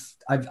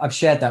 I've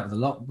shared that with a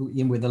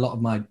lot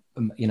of my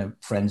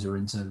friends who are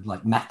into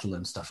like metal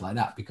and stuff like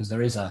that, because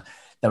there is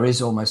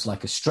almost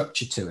like a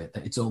structure to it,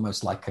 that it's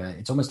almost like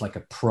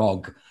a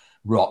prog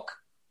rock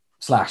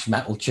 /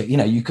 metal chick.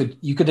 You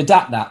could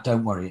adapt that.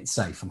 Don't worry, it's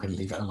safe. I'm going to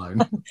leave it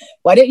alone.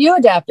 Why didn't you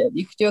adapt it?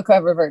 You could do a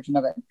cover version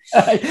of it.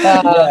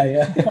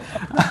 Yeah.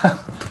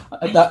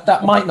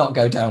 That might not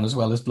go down as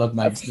well as Blood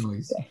Makes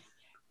Noise.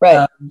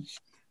 Right.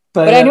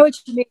 But I know what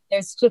you mean.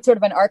 There's sort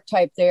of an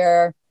archetype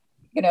there,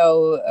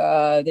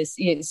 this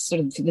is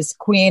sort of this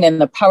queen and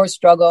the power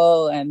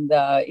struggle, and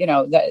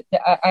that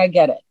I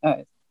get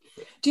it.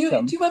 Do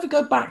you ever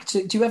go back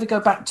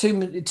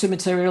to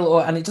material,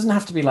 or, and it doesn't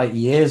have to be like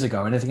years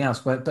ago or anything else,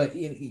 but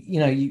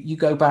you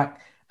go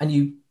back and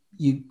you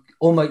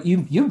almost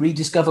you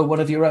rediscover one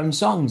of your own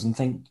songs and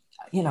think,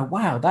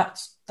 wow,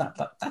 that's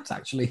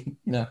actually,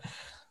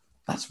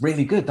 that's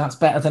really good. That's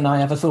better than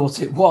I ever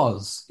thought it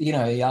was.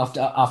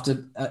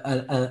 After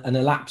an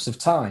elapse of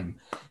time,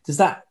 does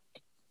that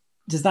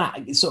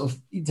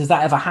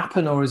ever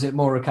happen, or is it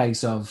more a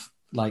case of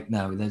like,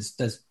 no, there's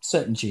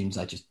certain tunes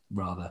I just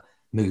rather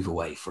move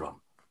away from?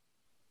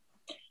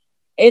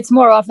 It's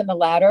more often the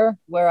latter,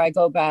 where I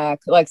go back,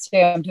 like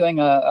say I'm doing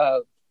a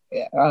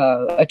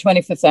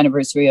 25th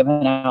anniversary of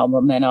an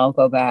album, and I'll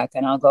go back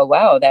and I'll go,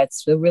 wow,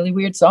 that's a really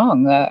weird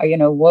song.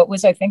 What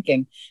was I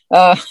thinking?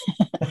 So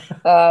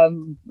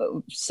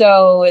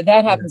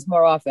that happens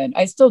more often.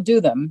 I still do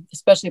them,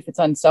 especially if it's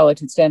on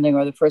Solitude Standing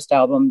or the first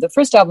album. The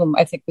first album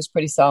I think was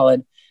pretty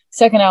solid.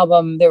 Second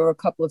album, there were a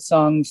couple of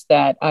songs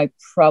that I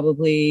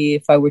probably,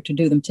 if I were to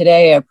do them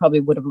today, I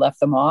probably would have left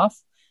them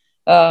off.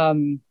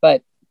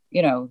 But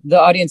the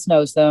audience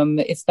knows them.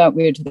 It's not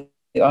weird to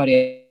the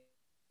audience.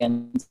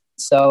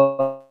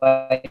 So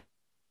I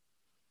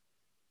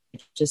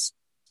just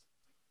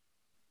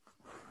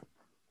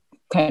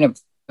kind of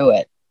do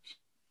it.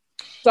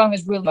 The song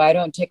is really, I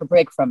don't take a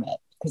break from it.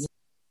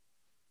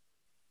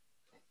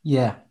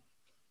 Yeah,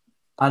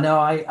 I know.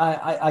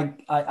 I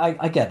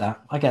get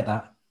that. I get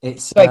that.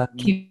 It's so I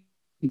keep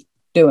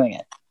doing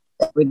it.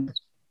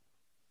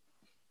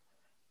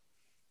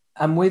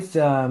 And with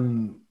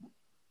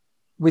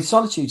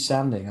Solitude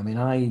Standing, I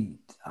mean,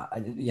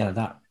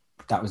 that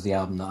was the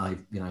album that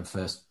I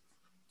first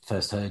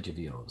heard of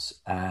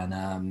yours, and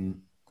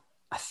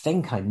I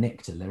think I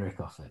nicked a lyric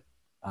off it.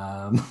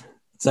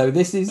 So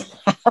this is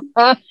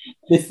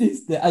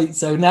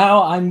so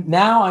now I'm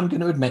going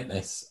to admit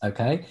this.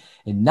 Okay,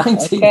 in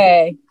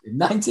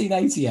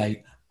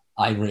 1988,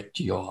 I ripped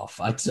you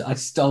off. I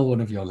stole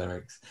one of your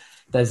lyrics.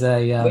 There's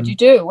a what'd you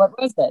do? What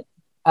was it?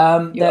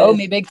 You owe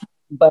me big,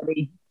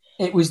 buddy.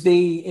 It was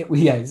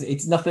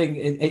it's nothing.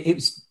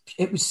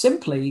 It was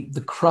simply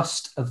the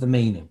crust of the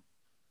meaning.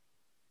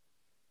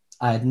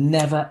 I had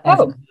never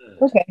ever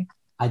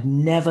I'd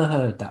never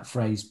heard that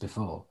phrase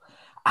before.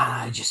 And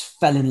I just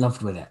fell in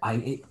love with it.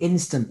 I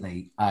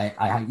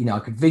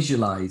could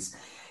visualize,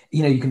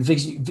 you can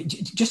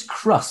just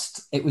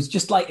crust. It was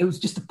just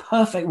a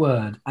perfect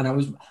word. And I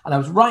was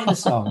writing a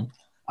song.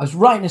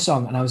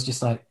 And I was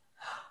just like,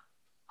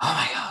 oh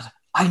my God,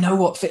 I know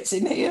what fits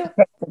in here.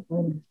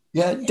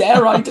 Yeah,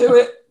 dare I do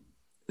it?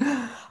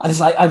 And it's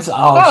like, right. I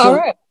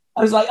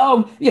was like,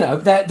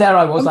 there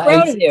I was. I'm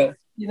proud of you.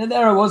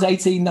 There I was,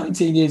 18,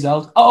 19 years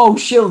old. Oh,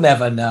 she'll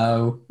never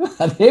know.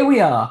 And here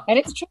we are. And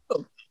it's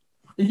true.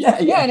 Yeah,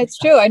 and it's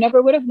true. I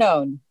never would have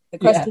known the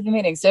crust of the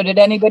meaning. So did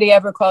anybody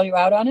ever call you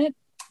out on it?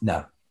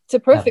 No. It's a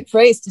perfect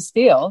phrase to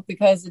steal,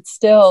 because it's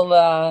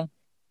still,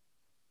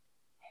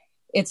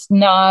 it's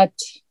not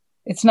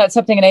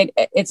something,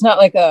 it's not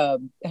like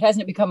it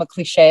hasn't become a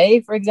cliche,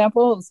 for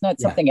example. It's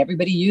not something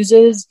everybody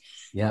uses.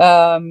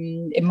 Yeah.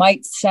 It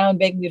might sound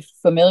vaguely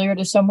familiar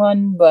to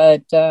someone,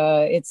 but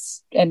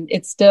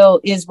it still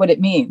is what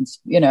it means,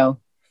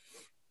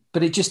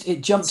 But it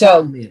jumped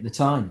out at me at the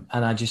time,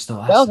 and I just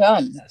thought, well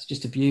done. That's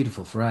just a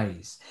beautiful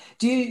phrase.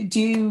 Do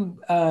you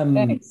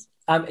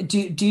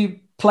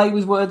play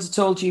with words at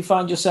all? Do you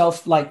find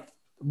yourself like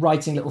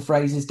writing little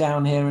phrases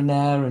down here and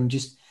there, and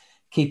just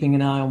keeping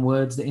an eye on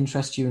words that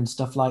interest you and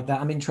stuff like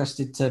that? I'm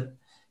interested to,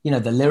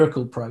 the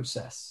lyrical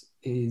process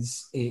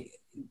is.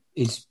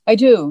 I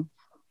do.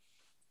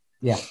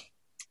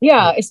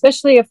 Yeah,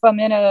 especially if I'm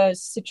in a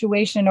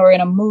situation or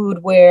in a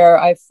mood where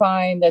I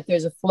find that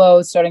there's a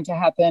flow starting to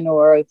happen,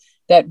 or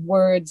that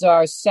words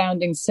are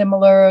sounding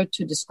similar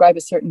to describe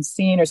a certain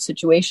scene or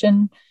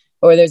situation,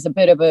 or there's a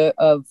bit of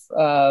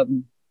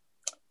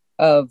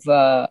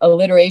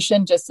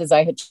alliteration, just as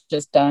I had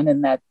just done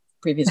in that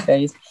previous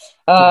phase,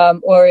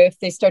 or if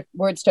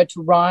words start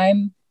to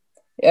rhyme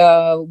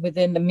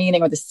within the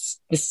meaning or the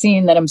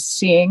scene that I'm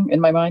seeing in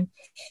my mind.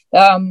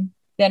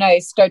 Then I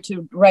start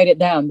to write it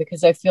down,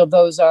 because I feel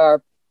those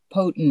are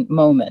potent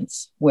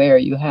moments where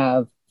you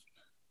have,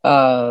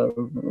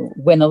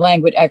 when the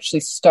language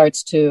actually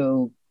starts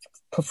to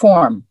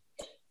perform,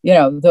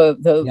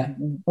 the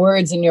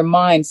words in your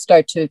mind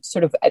start to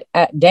sort of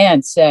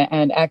dance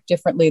and act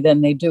differently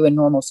than they do in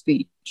normal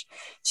speech.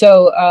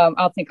 So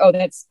I'll think,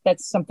 that's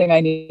something I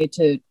need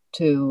to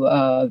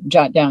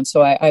jot down.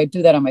 So I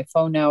do that on my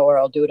phone now, or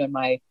I'll do it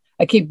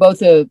I keep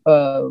both a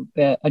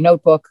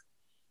notebook,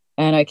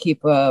 and I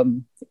keep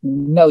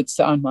notes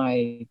on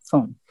my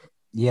phone.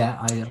 Yeah,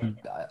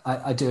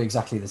 I do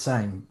exactly the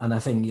same, and I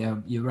think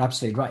you're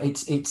absolutely right.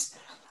 It's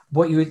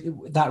what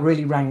that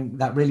really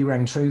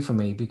rang true for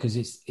me, because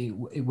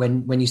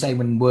when you say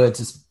when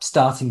words are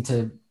starting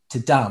to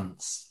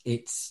dance,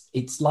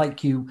 it's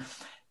like you're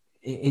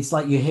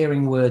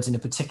hearing words in a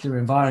particular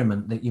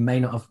environment that you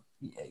may not have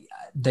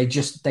they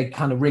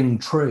kind of ring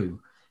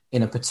true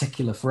in a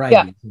particular phrase,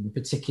 in a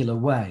particular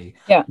way,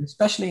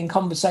 especially in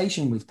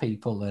conversation with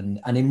people and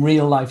in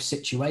real life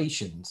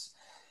situations.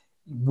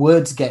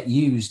 Words get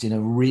used in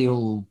a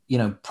real,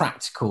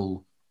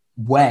 practical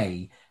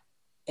way,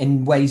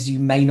 in ways you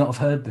may not have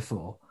heard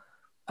before.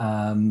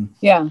 The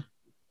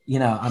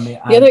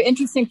other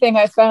interesting thing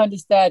I found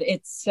is that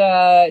it's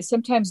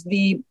sometimes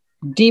the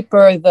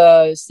deeper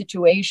the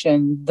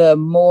situation, the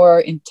more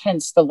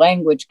intense the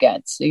language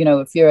gets.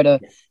 If you're at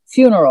a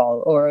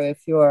funeral, or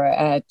if you're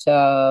at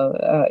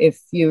if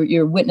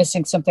you're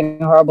witnessing something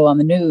horrible on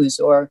the news,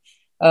 or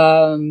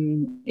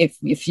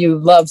if you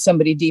love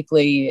somebody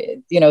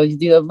deeply,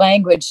 the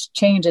language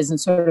changes and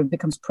sort of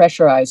becomes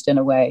pressurized in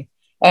a way.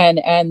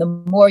 And the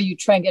more you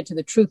try and get to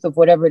the truth of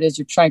whatever it is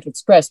you're trying to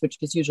express, which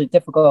is usually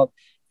difficult,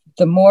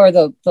 the more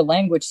the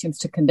language seems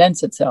to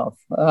condense itself.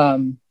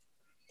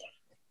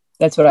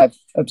 That's what I've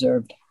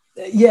observed.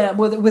 Yeah,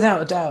 well,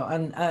 without a doubt.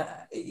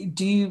 And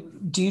do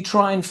you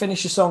try and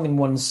finish a song in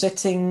one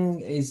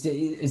sitting? Is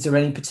there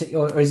any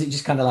particular, or is it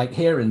just kind of like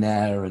here and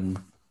there and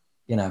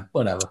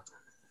whatever?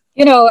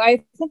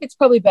 I think it's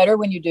probably better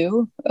when you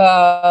do,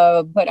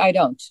 but I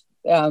don't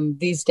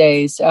these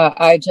days.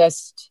 I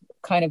just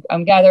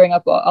I'm gathering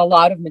up a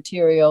lot of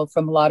material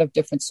from a lot of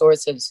different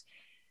sources.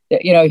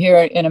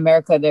 Here in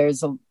America,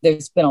 there's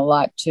been a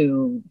lot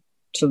to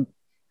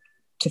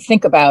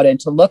think about and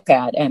to look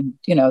at, and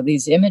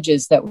these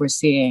images that we're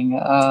seeing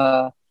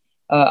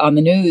on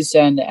the news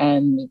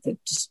and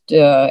just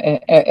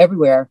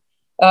everywhere.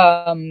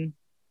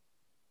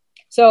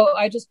 So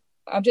I'm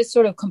just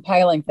sort of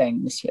compiling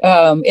things.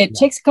 It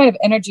takes kind of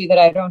energy that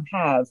I don't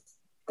have.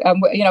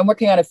 I'm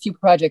working on a few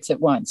projects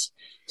at once,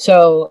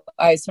 so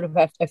I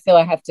feel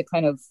I have to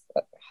kind of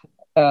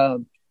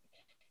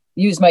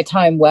use my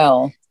time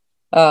well.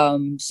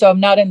 So I'm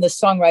not in the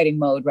songwriting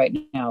mode right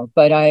now,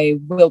 but I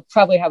will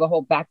probably have a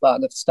whole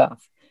backlog of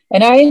stuff.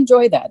 And I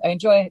enjoy that. I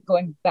enjoy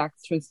going back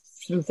through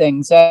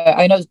things.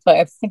 I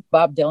think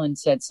Bob Dylan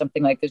said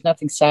something like, there's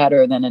nothing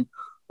sadder than an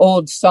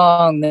old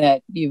song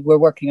that you were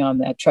working on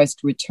that tries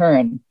to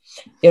return,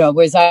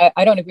 whereas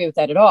I don't agree with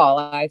that at all.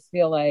 I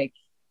feel like,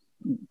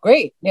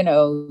 great,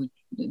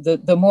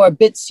 the more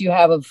bits you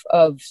have of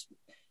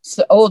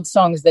old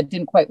songs that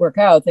didn't quite work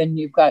out, then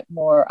you've got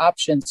more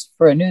options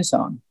for a new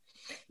song.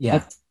 Yeah,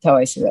 that's how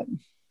I see it.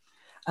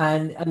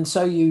 And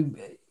so you've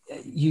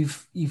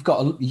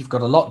got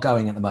a lot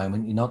going at the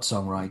moment. You're not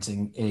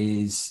songwriting.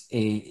 Is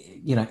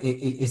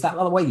that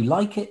the way you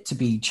like it, to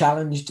be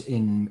challenged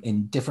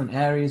in different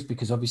areas?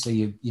 Because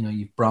obviously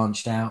you've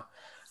branched out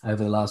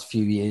over the last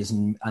few years,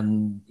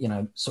 and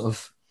sort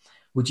of,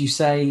 would you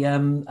say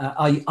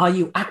are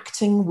you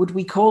acting? Would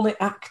we call it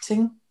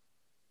acting?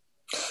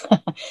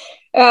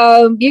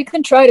 You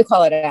can try to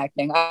call it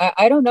acting.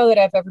 I don't know that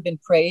I've ever been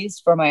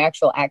praised for my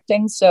actual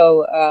acting.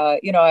 So,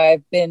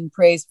 I've been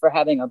praised for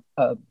having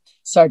a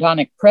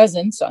sardonic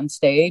presence on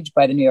stage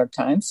by the New York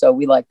Times. So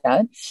we like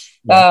that.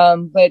 Yeah.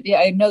 But yeah,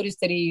 I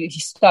noticed that he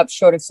stopped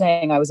short of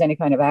saying I was any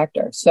kind of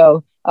actor.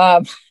 So,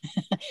 so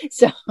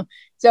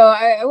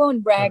I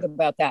won't brag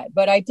about that,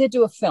 but I did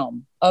do a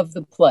film of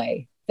the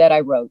play that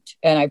I wrote,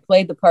 and I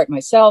played the part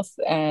myself,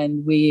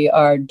 and we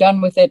are done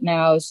with it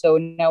now. So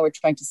now we're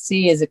trying to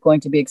see, is it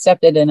going to be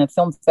accepted in a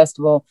film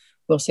festival?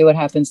 We'll see what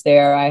happens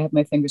there. I have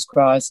my fingers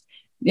crossed.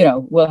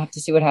 We'll have to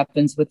see what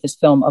happens with this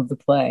film of the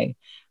play.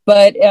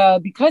 But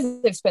because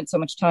I've spent so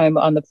much time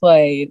on the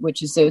play,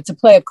 it's a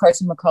play of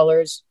Carson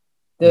McCullers,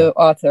 the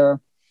author.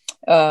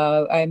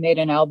 I made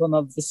an album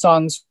of the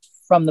songs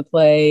from the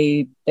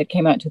play that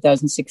came out in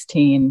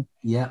 2016.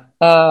 Yeah.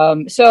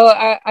 So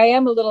I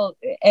am a little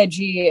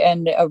edgy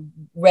and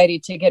ready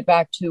to get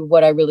back to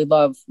what I really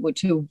love,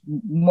 to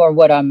more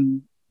what I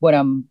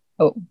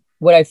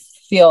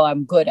feel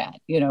I'm good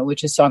at,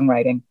 which is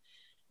songwriting,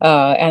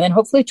 and then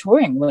hopefully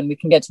touring when we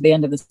can get to the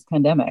end of this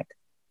pandemic.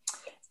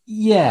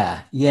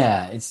 Yeah,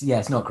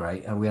 it's not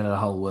great. We had a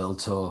whole world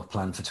tour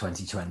planned for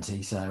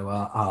 2020, so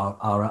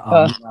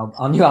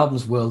our new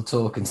album's world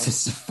tour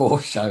consists of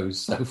 4 shows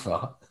so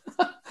far.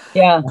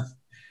 Yeah.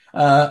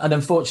 And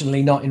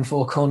unfortunately not in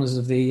 4 corners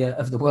of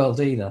the world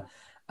either.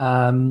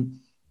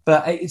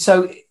 But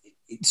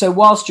so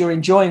whilst you're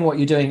enjoying what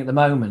you're doing at the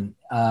moment,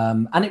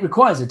 and it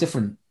requires a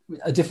different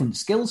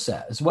skill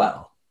set as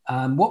well.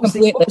 What was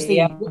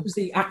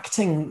the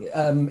acting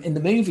in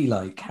the movie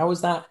like? How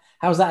was that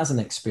as an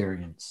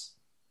experience?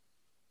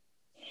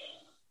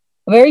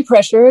 Very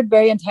pressured,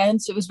 very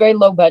intense. It was very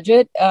low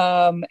budget.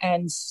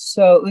 And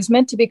so it was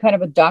meant to be kind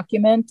of a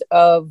document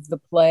of the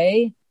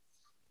play.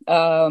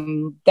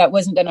 That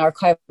wasn't an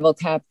archival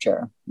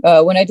capture.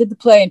 When I did the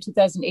play in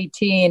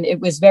 2018, it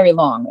was very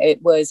long.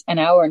 It was an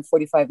hour and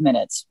 45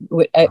 minutes,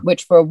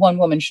 which for a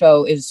one-woman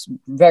show is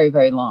very,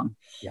 very long.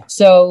 Yeah.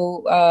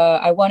 So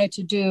I wanted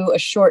to do a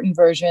shortened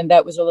version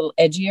that was a little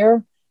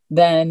edgier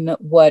than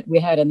what we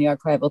had in the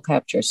archival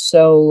capture.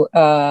 So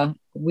I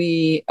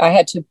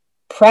had to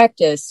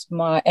practice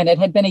and it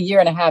had been a year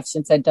and a half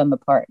since I'd done the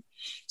part.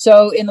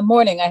 So in the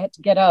morning, I had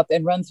to get up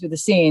and run through the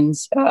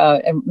scenes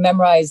and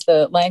memorize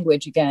the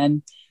language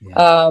again.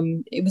 Yeah.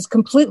 It was a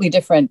completely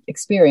different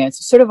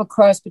experience, sort of a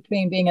cross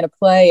between being in a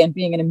play and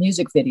being in a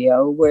music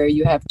video, where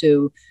you have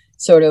to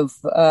sort of,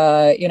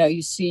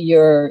 you see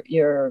you're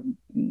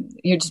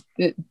just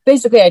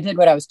basically, I did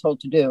what I was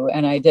told to do,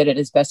 and I did it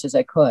as best as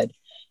I could.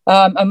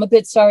 I'm a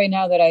bit sorry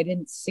now that I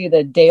didn't see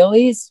the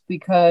dailies,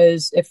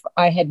 because if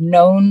I had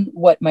known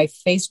what my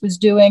face was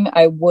doing,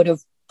 I would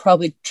have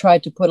probably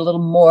tried to put a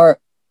little more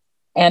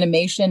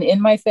animation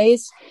in my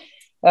face.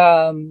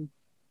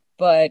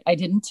 But I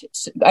didn't.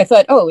 I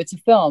thought, oh, it's a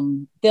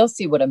film. They'll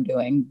see what I'm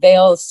doing.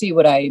 They'll see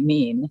what I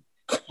mean.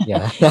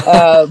 Yeah.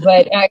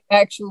 But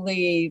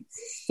actually,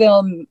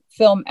 film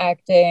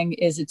acting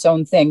is its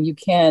own thing. You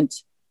can't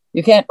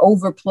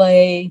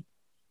overplay,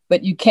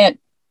 but you can't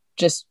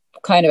just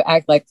kind of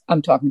act like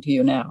I'm talking to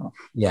you now.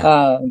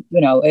 Yeah.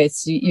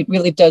 It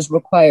really does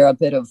require a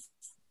bit of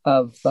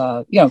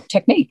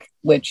technique,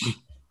 which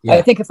yeah.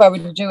 I think if I were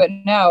to do it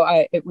now,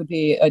 it would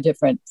be a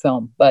different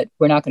film, but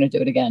we're not going to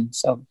do it again.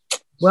 So.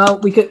 Well,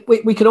 we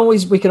can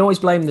always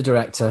blame the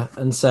director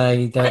and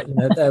say that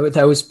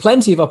there was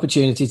plenty of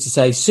opportunity to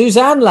say,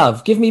 Suzanne,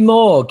 love, give me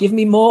more.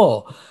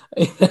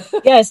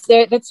 Yes,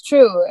 that's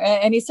true,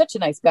 and he's such a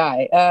nice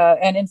guy.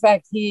 And in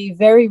fact, he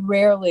very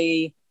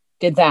rarely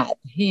did that.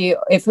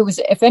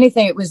 If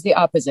anything, it was the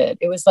opposite.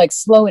 It was like,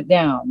 slow it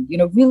down,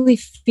 really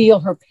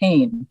feel her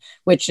pain,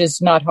 which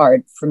is not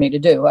hard for me to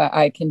do.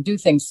 I can do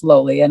things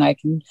slowly, and I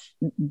can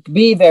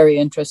be very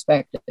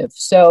introspective.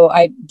 So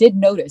I did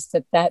notice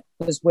that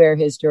was where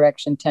his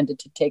direction tended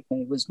to take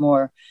me, was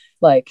more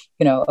like,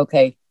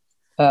 okay,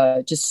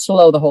 just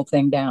slow the whole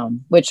thing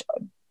down, which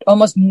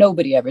almost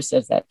nobody ever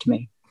says that to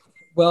me.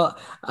 Well,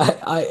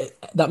 I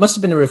that must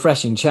have been a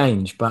refreshing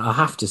change, but I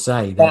have to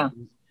say that. Yeah.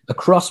 A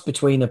cross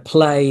between a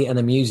play and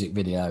a music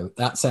video,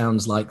 that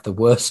sounds like the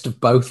worst of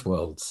both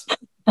worlds.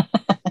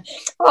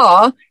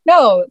 Oh,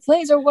 no,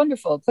 plays are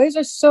wonderful. Plays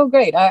are so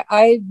great.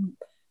 I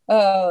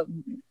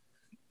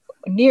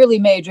nearly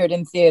majored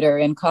in theater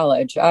in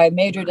college. I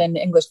majored in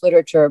English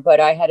literature, but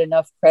I had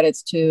enough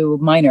credits to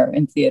minor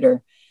in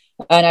theater.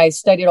 And I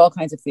studied all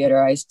kinds of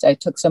theater. I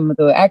took some of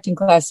the acting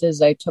classes.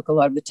 I took a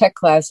lot of the tech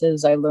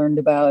classes. I learned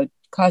about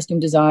costume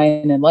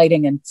design and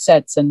lighting and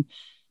sets, and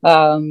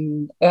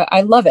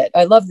I love it.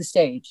 I love the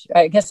stage.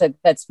 I guess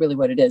that's really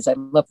what it is. I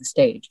love the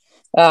stage.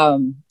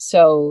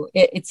 So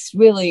it's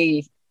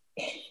really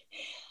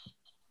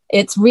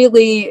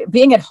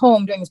being at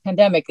home during this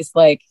pandemic is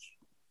like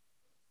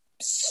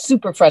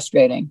super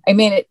frustrating. I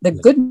mean, the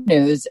good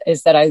news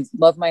is that I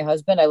love my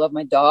husband. I love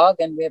my dog,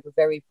 and we have a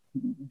very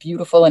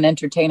beautiful and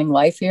entertaining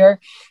life here.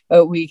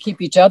 We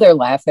keep each other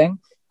laughing,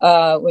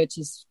 which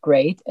is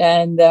great.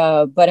 And,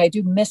 but I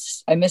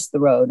miss the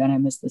road, and I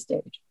miss the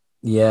stage.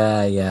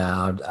 Yeah,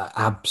 I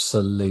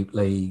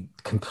absolutely,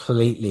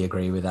 completely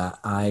agree with that.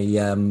 I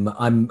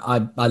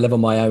live on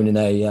my own in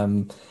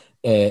a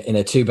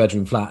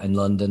 2-bedroom flat in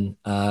London.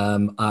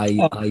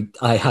 I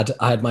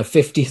had my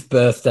 50th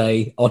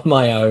birthday on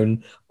my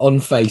own on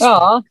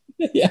Facebook.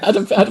 Yeah, had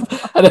a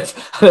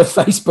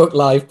Facebook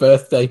Live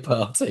birthday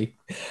party.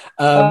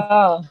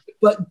 So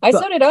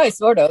did I,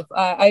 sort of.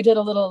 I did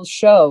a little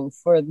show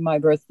for my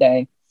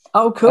birthday.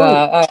 Oh,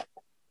 cool.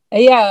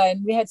 Yeah,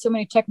 and we had so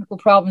many technical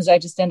problems. I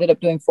just ended up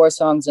doing 4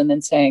 songs and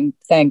then saying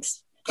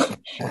thanks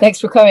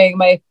for coming.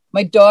 My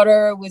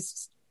daughter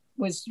was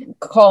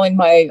calling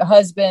my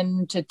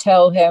husband to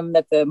tell him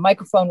that the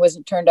microphone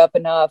wasn't turned up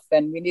enough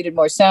and we needed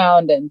more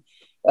sound. And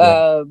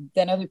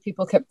then other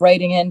people kept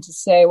writing in to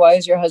say, "Why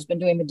is your husband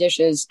doing the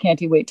dishes? Can't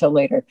he wait till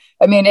later?"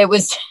 I mean, it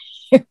was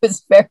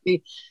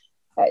very.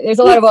 There's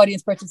a lot of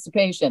audience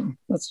participation.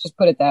 Let's just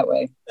put it that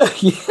way.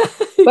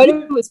 But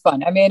it was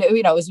fun. I mean, it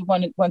was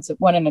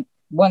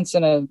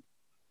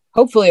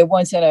hopefully a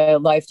once in a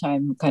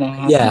lifetime kind of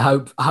happening. Yeah,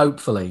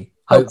 hopefully.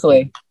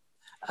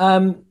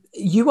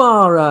 You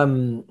are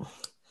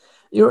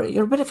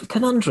you're a bit of a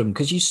conundrum,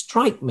 because you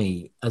strike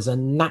me as a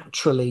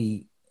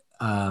naturally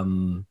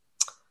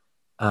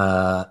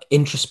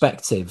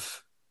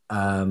introspective,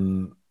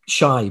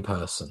 shy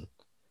person,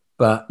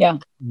 but you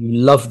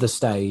love the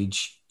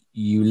stage.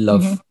 You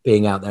love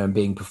being out there and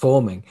being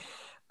performing.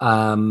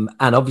 And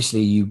obviously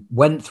you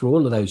went through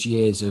all of those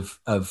years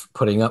of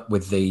putting up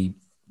with the,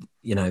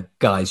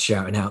 guys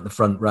shouting out in the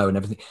front row and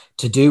everything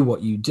to do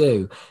what you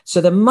do. So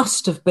there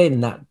must have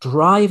been that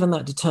drive and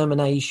that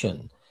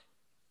determination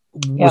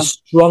was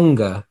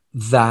stronger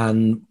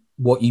than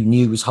what you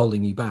knew was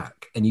holding you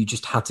back, and you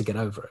just had to get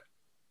over it.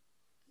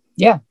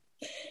 Yeah.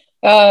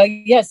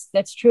 Yes,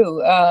 that's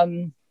true.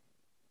 I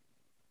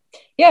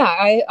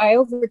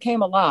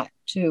overcame a lot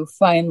to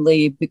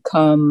finally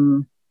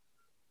become,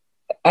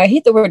 I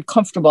hate the word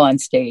comfortable on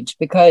stage,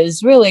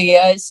 because really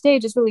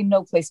stage is really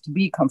no place to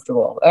be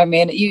comfortable. I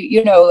mean,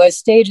 a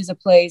stage is a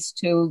place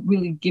to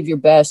really give your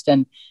best,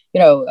 and,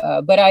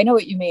 but I know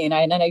what you mean.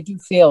 I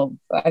feel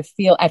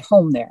at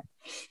home there.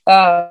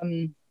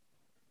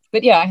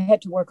 But yeah, I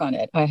had to work on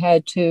it. I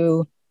had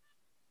to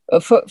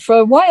for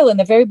a while in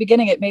the very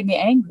beginning, it made me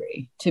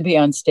angry to be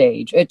on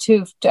stage.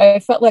 I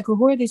felt like, well,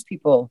 who are these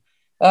people?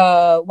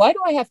 Why do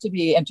I have to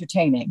be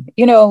entertaining?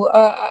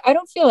 I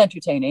don't feel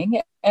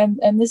entertaining,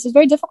 and this is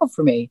very difficult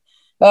for me.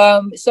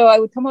 So I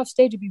would come off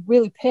stage and be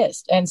really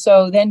pissed. And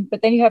so then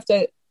you have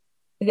to,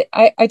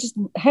 I just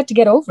had to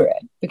get over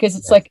it, because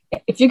it's like,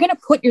 if you're going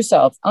to put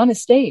yourself on a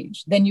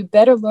stage, then you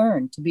better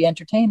learn to be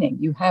entertaining.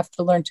 You have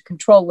to learn to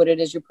control what it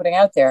is you're putting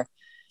out there,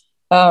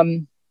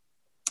 to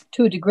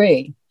a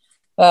degree.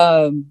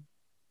 And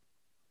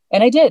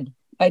I did.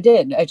 I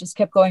just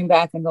kept going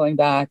back and going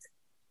back,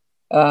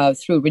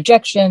 through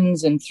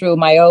rejections and through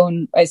my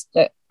own,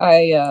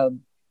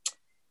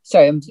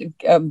 sorry,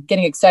 I'm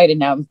getting excited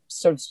now. I'm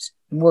sort of,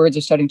 words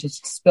are starting to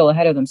spill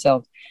ahead of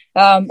themselves.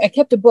 I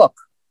kept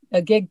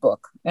a gig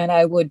book, and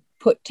I would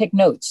take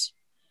notes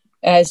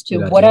as to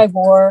what I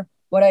wore,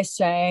 what I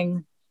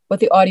sang, what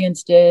the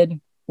audience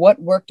did,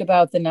 what worked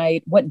about the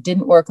night, what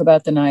didn't work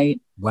about the night.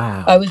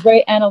 Wow. I was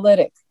very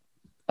analytic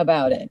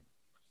about it.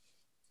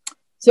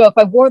 So if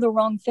I wore the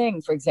wrong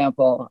thing, for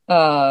example,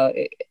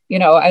 I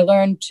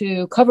learned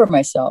to cover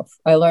myself.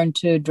 I learned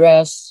to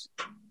dress.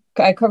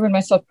 I covered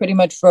myself pretty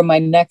much from my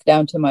neck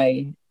down to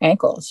my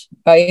ankles.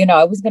 I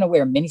was going to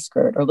wear a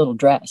miniskirt or a little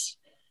dress.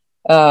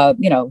 I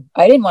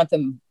didn't want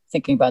them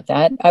thinking about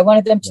that. I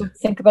wanted them to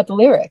think about the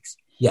lyrics.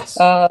 Yes.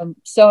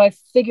 So I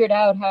figured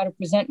out how to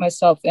present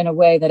myself in a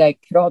way that I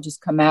could all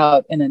just come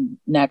out in a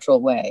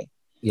natural way.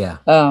 Yeah.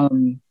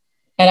 And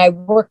I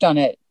worked on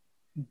it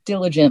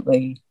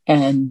diligently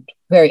and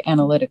very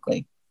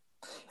analytically.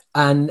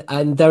 And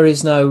there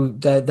is no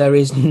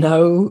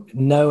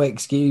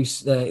excuse.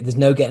 There's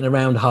no getting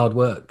around hard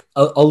work.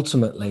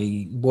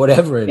 Ultimately,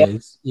 whatever it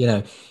is,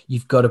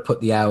 you've got to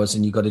put the hours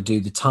and you've got to do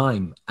the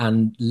time.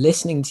 And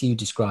listening to you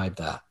describe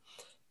that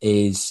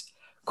is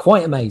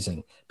quite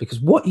amazing, because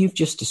what you've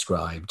just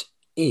described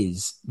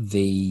is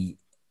the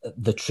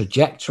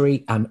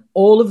trajectory and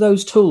all of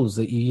those tools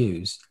that you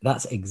use.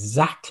 That's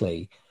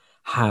exactly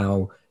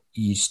how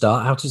you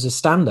start out as a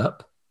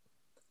stand-up.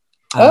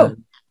 I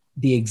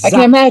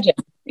can imagine.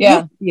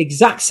 Yeah. The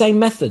exact same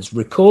methods.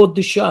 Record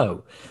the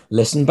show,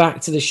 listen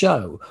back to the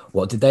show.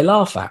 What did they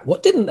laugh at?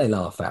 What didn't they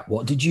laugh at?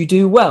 What did you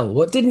do well?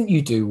 What didn't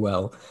you do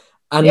well?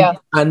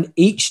 And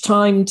each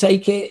time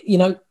take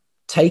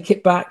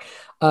it back.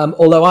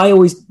 Although I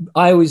always,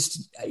 I'm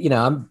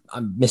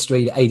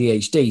Mr.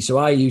 ADHD, so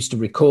I used to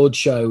record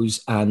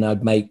shows and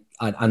I'd make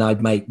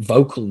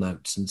vocal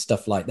notes and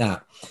stuff like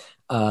that.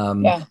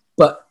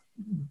 But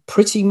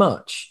pretty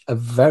much a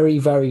very,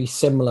 very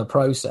similar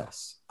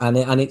process.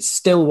 And it's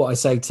still what I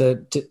say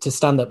to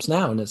stand-ups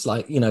now. And it's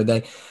like,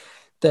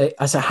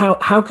 I say,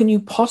 how can you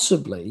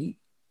possibly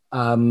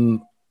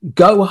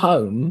go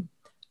home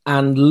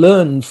and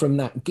learn from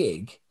that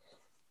gig?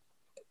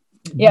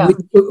 Yeah.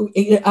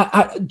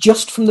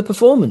 Just from the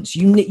performance,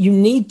 you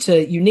need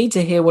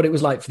to hear what it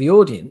was like for the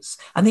audience.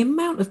 And the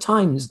amount of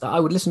times that I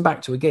would listen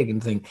back to a gig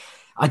and think,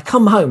 I'd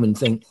come home and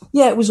think,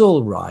 yeah, it was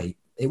all right.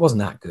 It wasn't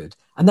that good.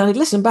 And then I'd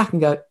listen back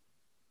and go,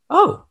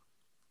 oh,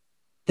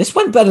 this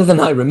went better than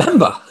I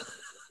remember.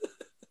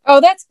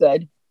 Oh, that's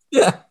good.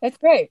 Yeah. That's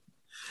great.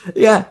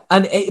 Yeah.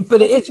 And it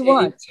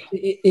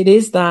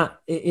is that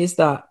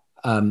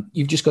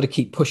you've just got to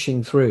keep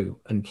pushing through.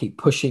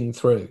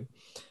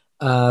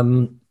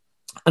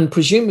 And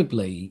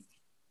presumably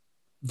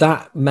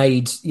that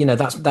made,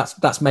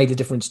 that's made a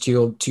difference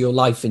to your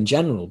life in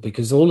general,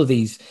 because all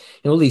these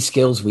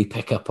skills we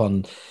pick up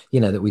on,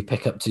 that we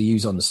pick up to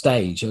use on the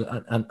stage,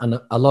 and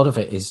a lot of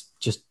it is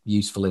just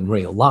useful in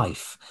real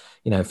life,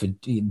 for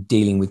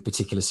dealing with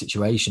particular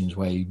situations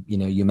where,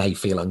 you may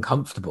feel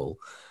uncomfortable.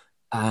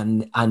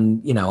 And I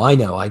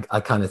know I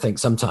kind of think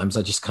sometimes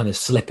I just kind of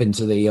slip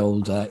into the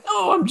old,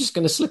 I'm just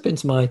going to slip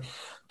into my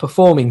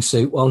performing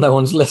suit while no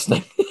one's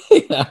listening.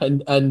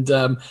 and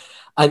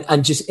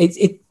just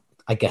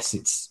I guess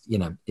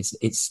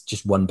it's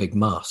just one big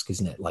mask,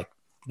 isn't it? Like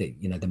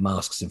the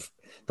masks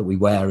that we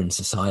wear in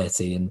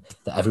society and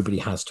that everybody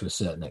has to a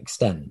certain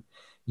extent.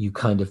 You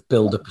kind of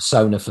build a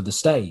persona for the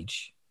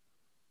stage.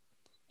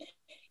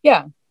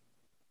 Yeah.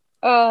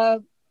 I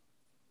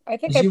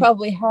think I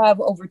probably have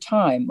over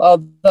time,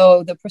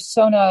 although the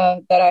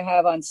persona that I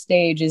have on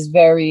stage is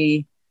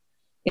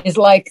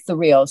like the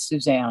real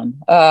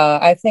Suzanne.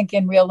 I think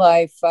in real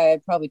life,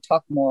 I probably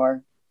talk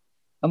more.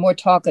 I'm more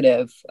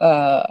talkative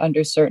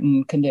under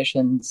certain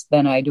conditions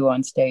than I do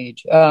on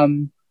stage.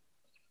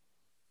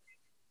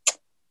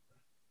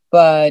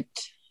 But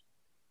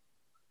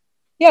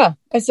yeah,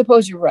 I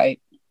suppose you're right.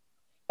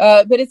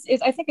 But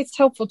I think it's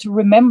helpful to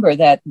remember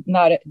that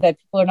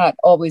people are not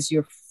always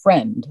your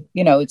friend.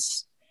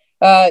 It's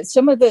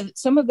some of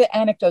the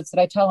anecdotes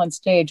that I tell on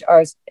stage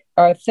are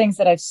things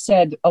that I've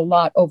said a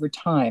lot over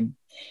time,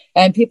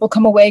 and people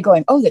come away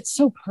going, "Oh, that's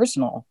so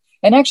personal."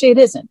 And actually it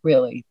isn't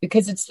really,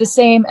 because it's the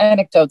same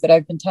anecdote that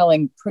I've been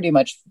telling pretty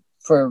much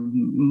for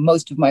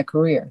most of my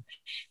career.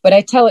 But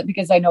I tell it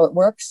because I know it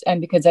works, and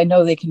because I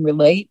know they can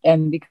relate,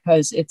 and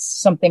because it's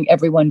something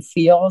everyone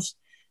feels.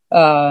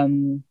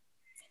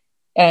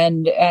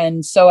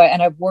 and so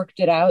I've worked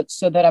it out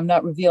so that I'm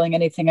not revealing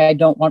anything I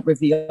don't want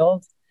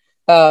revealed.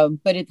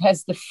 But it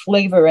has the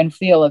flavor and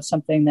feel of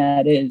something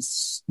that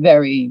is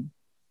very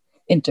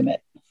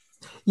intimate.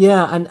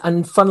 Yeah,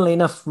 and funnily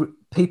enough,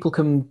 people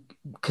can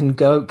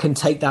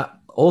take that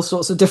all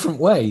sorts of different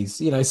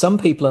ways. You know, some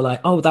people are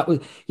like, "Oh, that was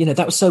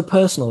so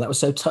personal, that was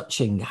so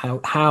touching."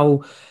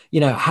 How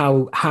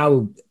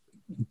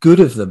good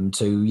of them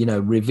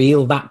to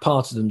reveal that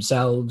part of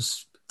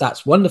themselves.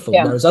 That's wonderful.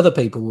 Yeah. Whereas other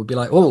people would be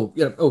like, "Oh,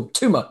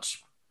 too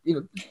much."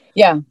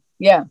 Yeah,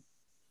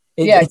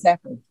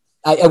 exactly.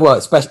 Well,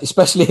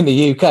 especially in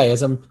the UK,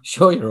 as I'm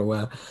sure you're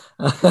aware.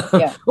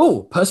 Yeah.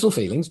 Oh, personal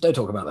feelings. Don't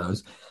talk about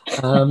those.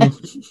 Okay.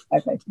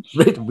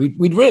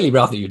 We'd really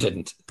rather you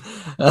didn't.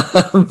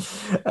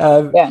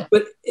 Yeah.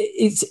 But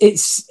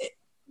it's.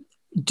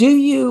 Do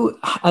you?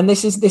 And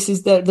this is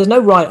there's no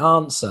right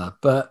answer.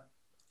 But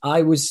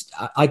I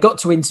got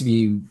to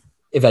interview.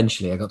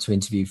 Eventually, I got to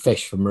interview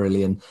Fish from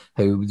Marillion,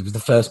 who was the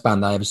first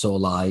band I ever saw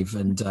live,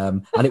 and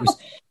it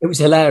was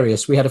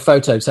hilarious. We had a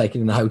photo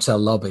taken in the hotel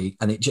lobby,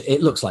 and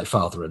it looks like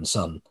father and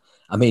son.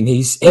 I mean,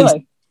 he's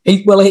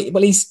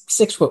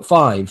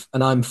 6'5",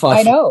 and I'm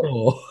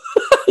 5'4".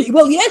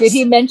 Well, yes. Did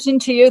he mention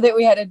to you that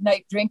we had a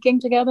night drinking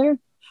together?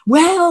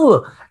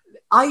 Well,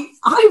 I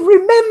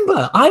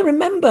remember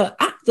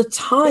at the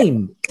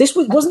time. This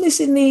was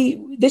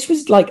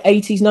like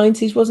 80s,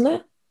 90s, wasn't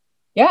it?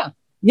 Yeah.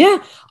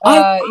 Yeah,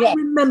 I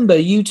remember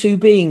you two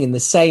being in the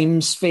same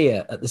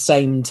sphere at the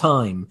same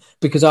time,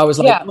 because I was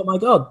like, oh my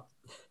God,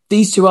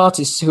 these two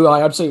artists who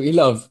I absolutely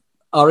love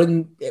are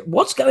in.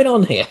 What's going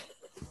on here?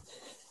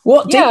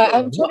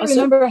 I'm trying to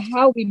remember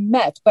how we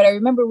met, but I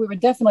remember we were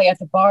definitely at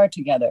the bar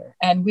together,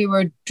 and we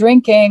were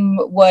drinking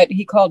what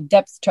he called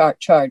depth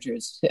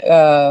chargers,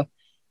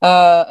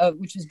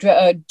 which is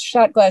a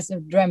shot glass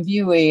of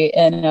Drambuie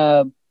and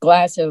a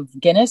glass of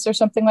Guinness or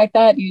something like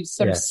that. You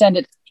sort of send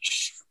it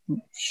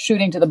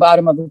shooting to the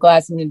bottom of the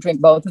glass and then drink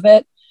both of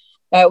it,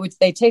 which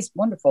they taste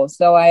wonderful.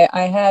 So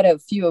I had a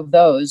few of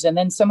those, and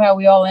then somehow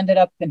we all ended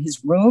up in his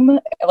room,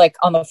 like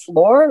on the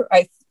floor.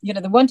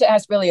 The one to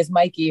ask really is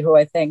Mikey, who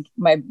I think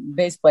my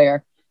bass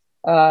player.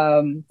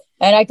 And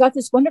I got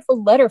this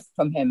wonderful letter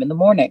from him in the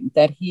morning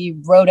that he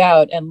wrote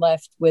out and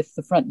left with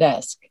the front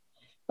desk,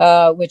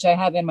 which I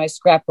have in my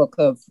scrapbook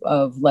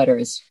of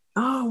letters.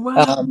 Oh,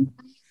 wow.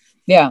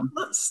 Yeah.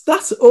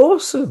 That's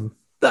awesome.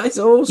 That is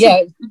awesome. Yeah,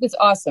 it was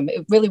awesome.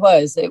 It really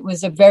was. It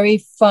was a very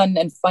fun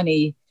and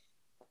funny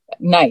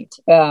night.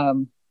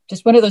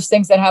 Just one of those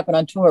things that happen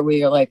on tour where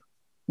you're like,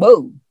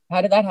 whoa,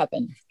 how did that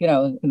happen?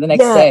 The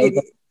next day.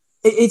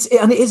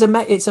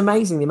 It's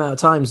amazing the amount of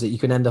times that you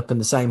can end up in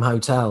the same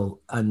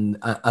hotel and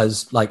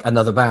as like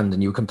another band,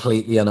 and you're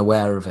completely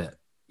unaware of it.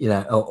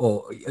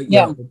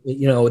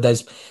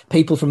 There's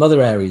people from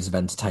other areas of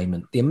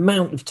entertainment. The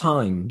amount of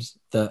times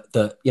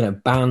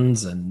that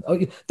bands and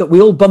that we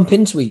all bump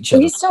into each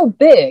other. He's so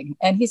big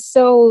and he's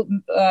so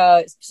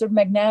sort of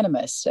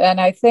magnanimous,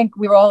 and I think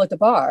we were all at the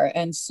bar,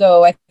 and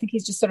so I think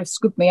he's just sort of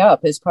scooped me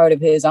up as part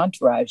of his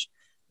entourage.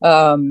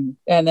 And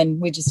then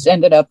we just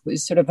ended up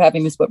sort of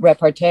having this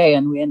repartee,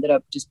 and we ended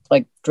up just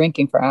like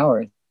drinking for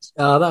hours.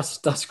 Oh,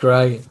 that's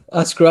great.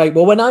 That's great.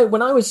 Well, when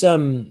I was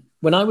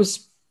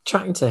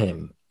chatting to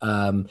him,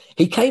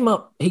 he came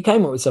up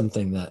with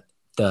something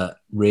that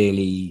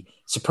really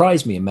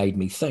surprised me and made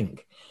me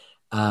think.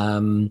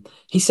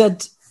 He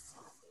said,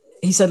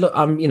 look,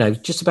 I'm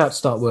just about to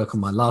start work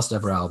on my last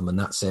ever album, and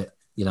that's it.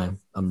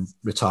 I'm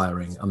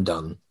retiring. I'm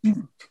done.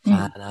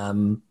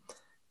 Mm-hmm.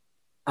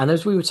 And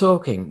as we were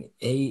talking,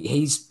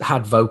 he's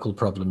had vocal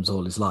problems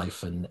all his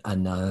life, and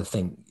I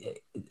think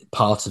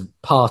part of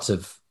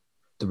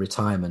the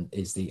retirement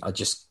is I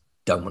just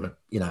don't want to,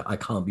 I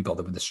can't be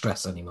bothered with the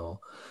stress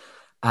anymore.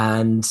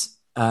 And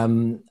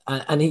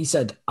he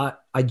said,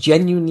 I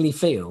genuinely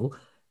feel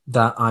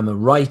that I'm a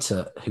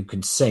writer who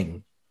can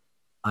sing.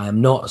 I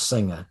am not a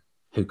singer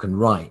who can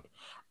write.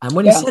 And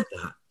when he said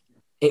that,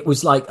 it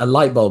was like a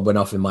light bulb went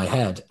off in my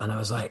head, and I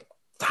was like,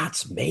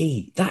 that's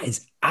me. That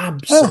is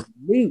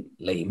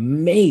absolutely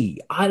me.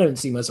 I don't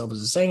see myself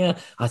as a singer.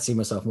 I see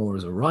myself more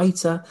as a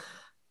writer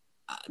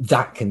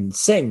that can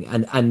sing.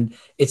 And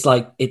it's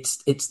like,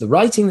 it's the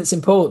writing that's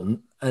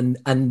important,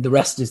 and the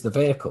rest is the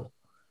vehicle.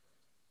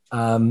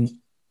 How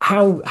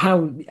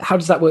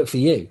does that work for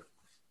you?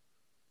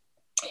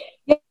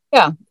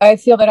 Yeah, I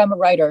feel that I'm a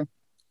writer,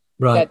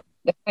 right?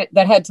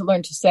 That had to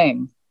learn to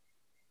sing.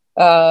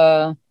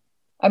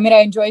 I mean, I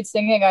enjoyed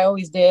singing. I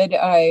always did.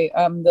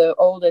 I'm the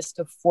oldest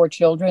of 4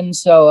 children,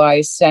 so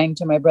I sang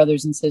to my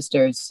brothers and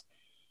sisters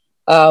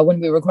when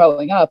we were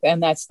growing up,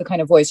 and that's the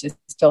kind of voice I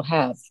still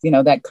have.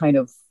 That kind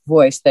of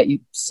voice that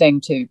you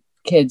sing to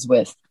kids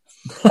with.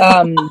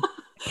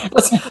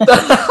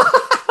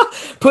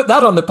 Put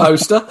that on the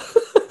poster.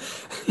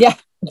 Yeah,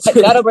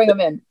 that'll bring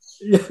them in.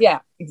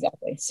 Yeah,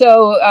 exactly.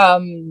 So,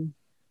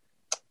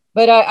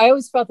 but I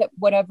always felt that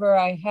whatever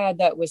I had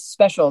that was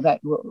special,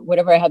 that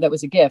whatever I had that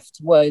was a gift,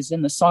 was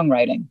in the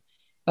songwriting.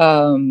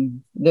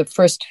 The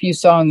first few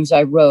songs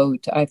I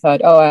wrote, I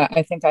thought,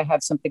 I think I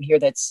have something here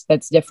that's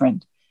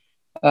different.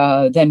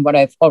 than what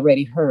I've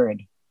already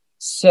heard.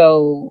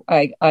 So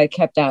I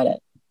kept at it,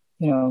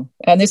 and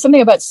there's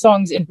something about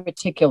songs in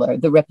particular,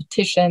 the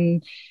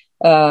repetition.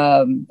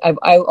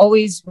 I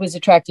always was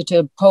attracted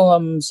to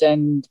poems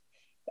and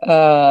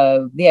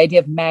the idea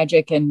of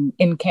magic and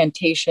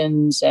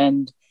incantations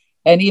and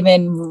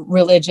even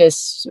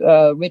religious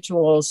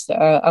rituals.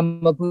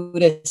 I'm a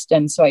Buddhist,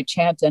 and so I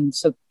chant, and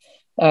so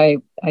I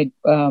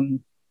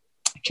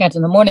chant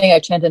in the morning, I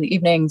chant in the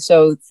evening.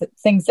 So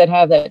things that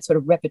have that sort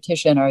of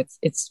repetition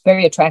it's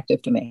very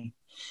attractive to me.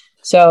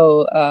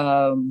 So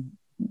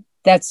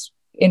that's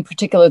in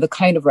particular the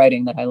kind of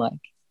writing that I like.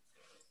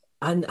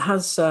 And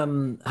has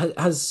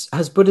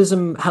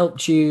Buddhism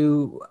helped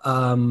you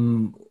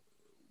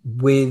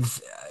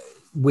with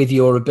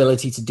your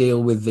ability to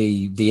deal with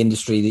the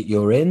industry that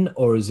you're in,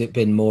 or has it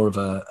been more of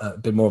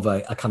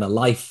a kind of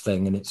life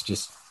thing, and it's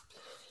just?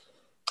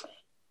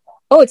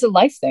 Oh, it's a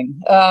life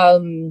thing.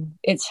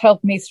 It's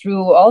helped me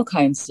through all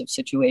kinds of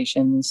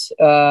situations.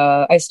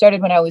 I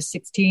started when I was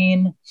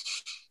 16.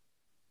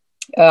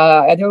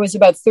 There was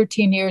about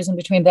 13 years in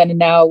between then and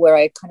now where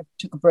I kind of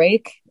took a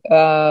break,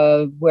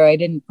 where I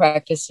didn't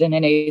practice in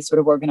any sort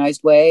of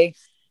organized way.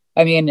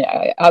 I mean,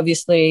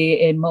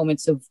 obviously in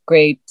moments of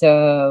great,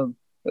 I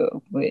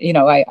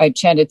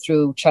chanted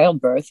through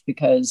childbirth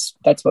because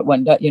that's what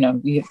one does,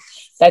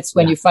 that's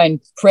when you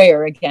find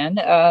prayer again.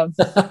 But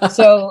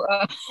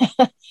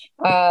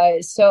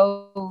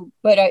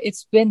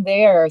it's been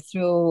there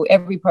through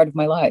every part of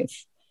my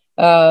life.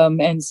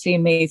 And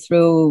seen me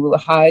through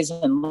highs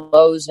and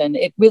lows. And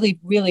it really,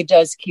 really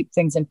does keep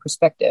things in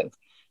perspective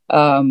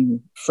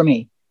for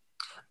me.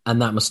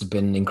 And that must have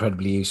been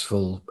incredibly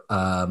useful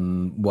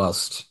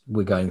whilst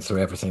we're going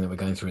through everything that we're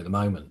going through at the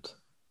moment.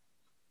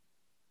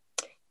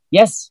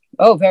 Yes.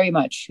 Oh, very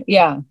much.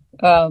 Yeah.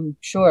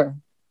 Sure.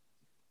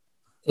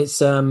 It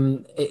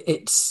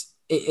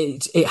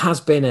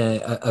has been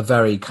a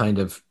very kind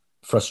of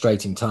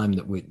frustrating time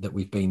that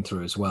we've been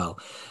through as well.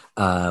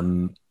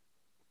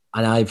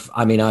 And I've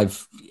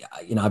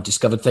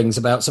discovered things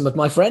about some of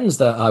my friends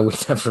that I would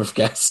never have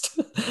guessed.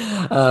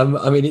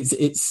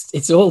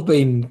 It's all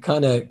been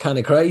kind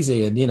of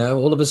crazy, and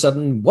all of a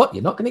sudden, what,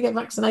 you're not going to get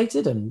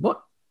vaccinated, and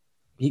what,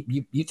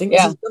 you think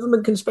this is a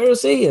government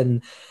conspiracy,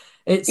 and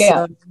it's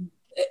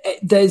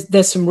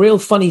there's some real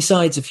funny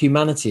sides of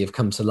humanity have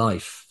come to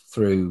life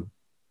through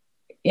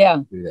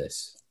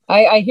this.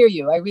 I hear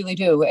you, I really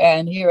do,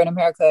 and here in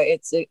America,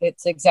 it's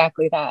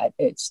exactly that.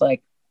 It's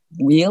like,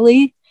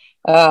 really.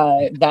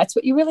 That's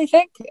what you really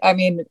think? I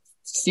mean,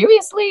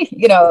 seriously,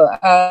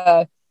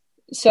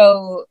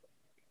 so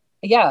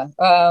yeah.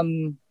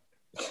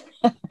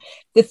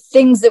 The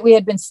things that we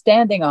had been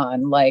standing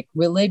on, like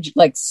religion,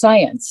 like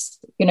science,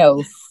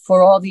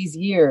 for all these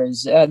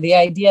years, the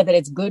idea that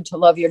it's good to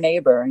love your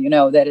neighbor,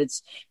 that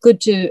it's good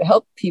to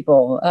help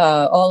people,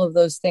 all of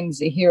those things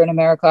here in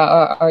America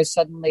are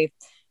suddenly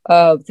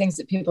things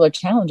that people are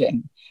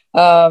challenging.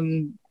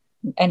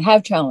 And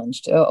have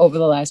challenged over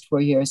the last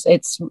 4 years.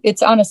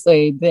 It's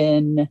honestly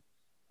been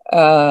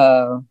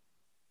a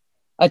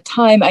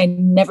time I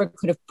never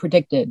could have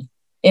predicted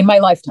in my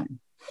lifetime.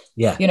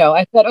 Yeah.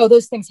 I thought, oh,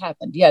 those things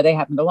happened. Yeah, they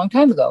happened a long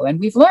time ago, and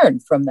we've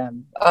learned from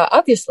them.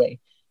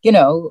 Obviously,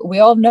 we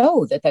all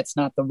know that that's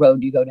not the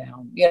road you go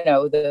down. I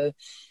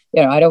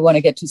don't want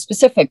to get too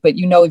specific, but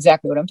you know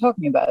exactly what I'm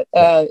talking about.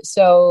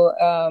 So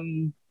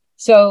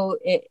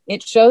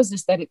it shows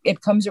us that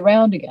it comes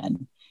around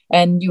again.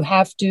 And you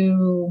have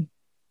to,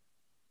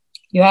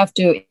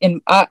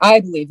 I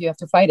believe you have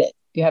to fight it.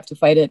 You have to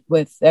fight it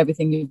with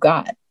everything you've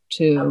got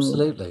to.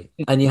 Absolutely.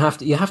 And you have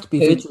to be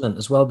vigilant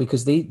as well,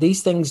 because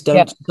these things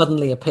don't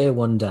suddenly appear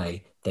one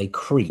day. They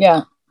creep.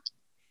 Yeah.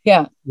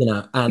 Yeah.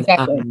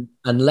 Exactly. And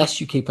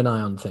unless you keep an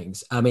eye on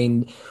things. I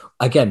mean,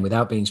 again,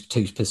 without being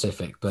too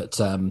specific, but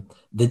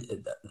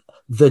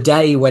the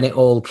day when it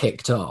all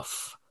kicked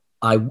off,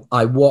 I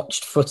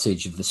watched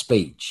footage of the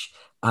speech,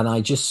 and I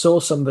just saw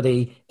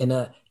somebody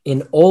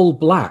in all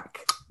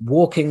black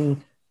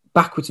walking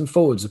backwards and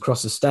forwards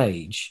across the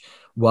stage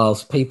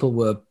whilst people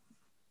were,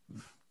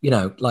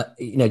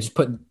 just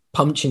putting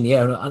punch in the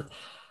air. And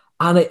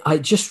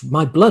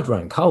my blood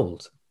ran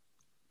cold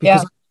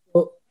because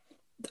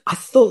I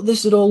thought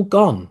this had all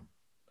gone.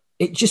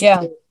 It just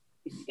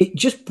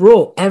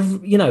brought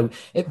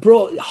it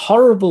brought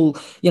horrible,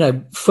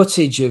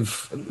 footage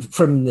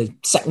from the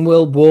Second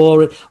World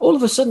War. All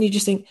of a sudden you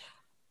just think,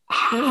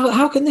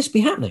 how can this be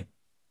happening?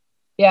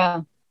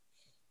 Yeah.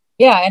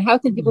 Yeah. And how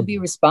can people be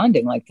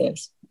responding like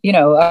this?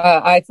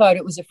 I thought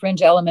it was a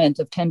fringe element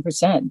of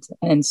 10%,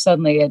 and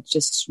suddenly it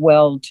just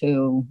swelled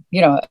to,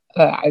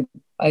 I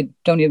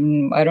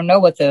don't know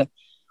what the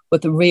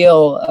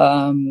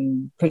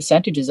real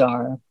percentages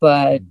are,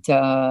 but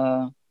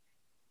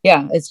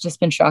it's just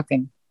been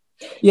shocking.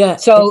 Yeah.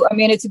 So, I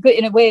mean, it's a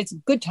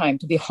good time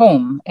to be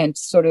home and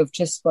sort of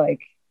just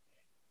like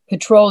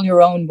patrol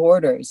your own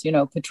borders,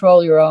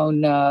 patrol your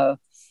own,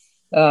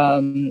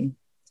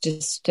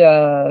 it's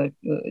a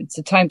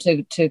time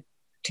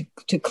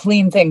to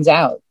clean things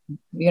out,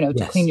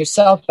 to clean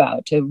yourself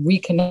out, to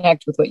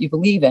reconnect with what you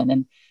believe in,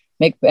 and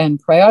make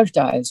and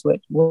prioritize what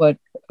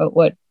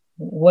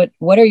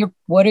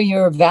are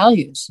your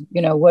values?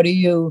 What do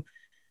you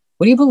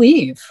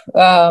believe?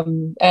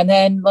 And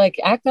then like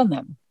act on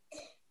them,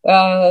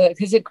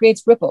 because it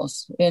creates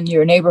ripples in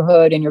your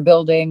neighborhood, in your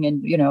building,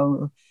 and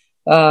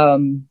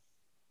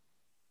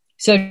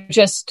so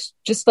just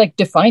like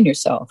define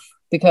yourself,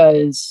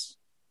 because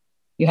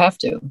you have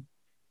to.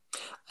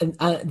 And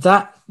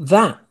that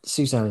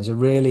Suzanne, is a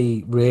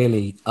really,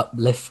 really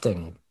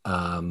uplifting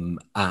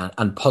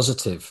and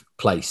positive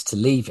place to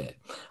leave it.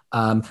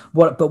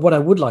 What I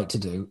would like to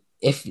do,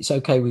 if it's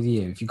okay with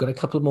you, if you've got a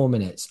couple of more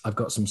minutes, I've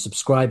got some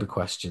subscriber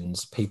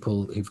questions,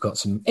 people who've got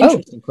some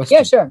interesting questions.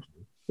 Yeah, sure.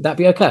 Would that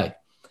be okay?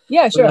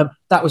 Yeah, sure.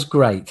 That was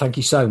great. Thank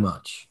you so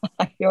much.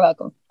 You're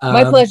welcome.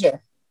 My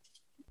pleasure.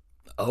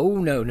 Oh,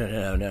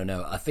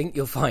 no. I think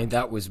you'll find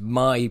that was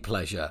my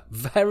pleasure.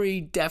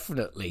 Very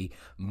definitely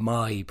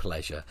my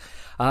pleasure.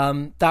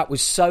 That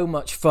was so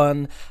much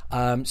fun.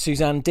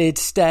 Suzanne did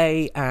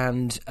stay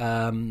and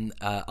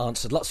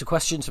answered lots of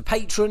questions for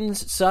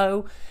patrons.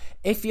 So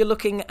if you're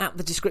looking at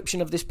the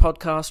description of this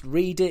podcast,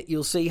 read it.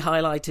 You'll see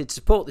highlighted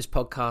support this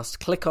podcast.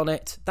 Click on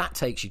it. That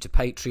takes you to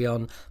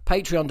Patreon.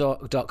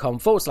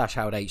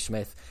 Patreon.com/Howard H.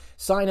 Smith.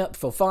 Sign up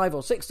for $5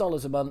 or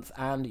 $6 a month,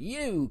 and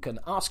you can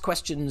ask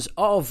questions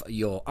of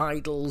your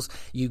idols.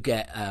 You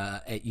get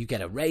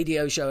a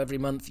radio show every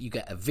month. You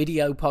get a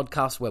video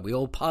podcast where we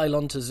all pile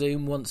onto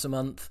Zoom once a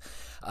month.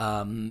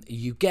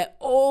 You get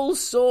all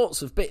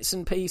sorts of bits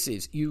and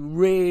pieces. You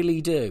really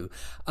do.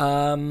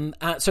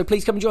 So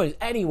please come and join us.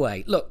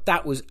 Anyway, look,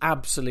 that was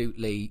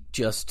absolutely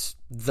just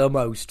the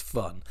most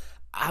fun.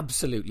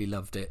 Absolutely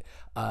loved it.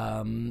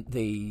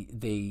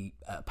 The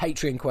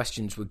Patreon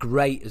questions were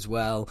great as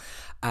well,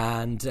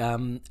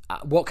 and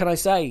what can I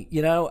say?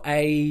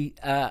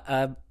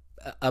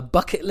 A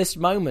bucket list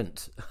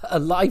moment, a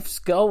life's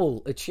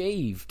goal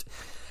achieved.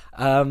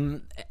 I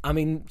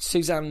mean,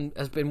 Suzanne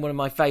has been one of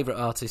my favourite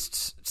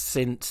artists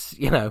since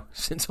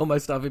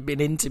almost I've been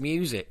into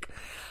music.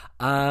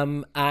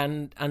 And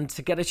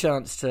to get a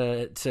chance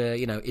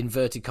to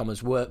inverted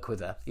commas work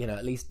with her,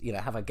 at least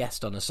have a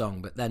guest on a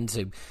song, but then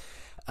to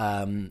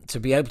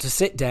be able to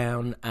sit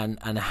down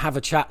and have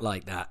a chat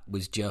like that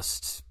was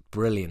just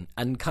brilliant,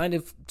 and kind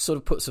of sort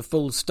of puts a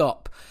full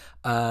stop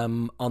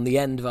on the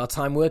end of our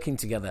time working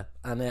together,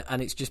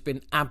 and it's just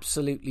been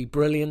absolutely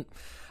brilliant.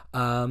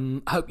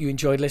 Hope you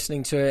enjoyed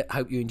listening to it.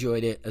 Hope you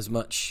enjoyed it as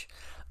much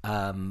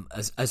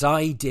as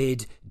I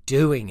did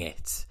doing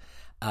it.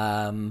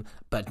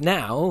 But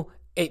now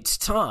it's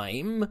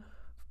time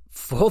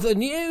for the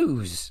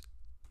news.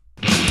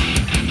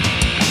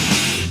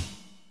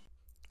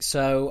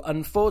 So,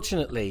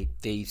 unfortunately,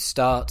 the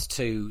start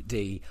to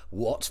the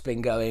what's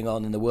been going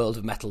on in the world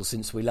of metal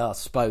since we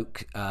last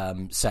spoke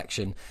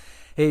section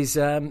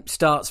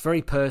starts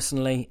very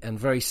personally and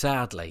very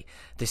sadly.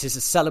 This is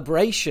a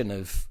celebration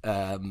of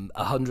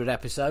 100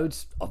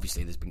 episodes.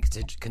 Obviously, there's been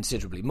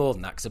considerably more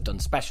than that because I've done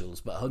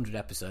specials, but 100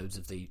 episodes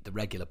of the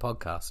regular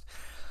podcast.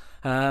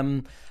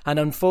 And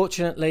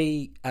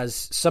unfortunately,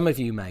 as some of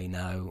you may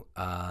know,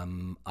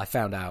 I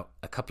found out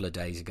a couple of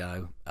days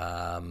ago,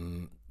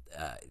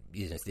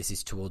 this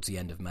is towards the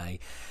end of May,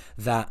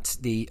 that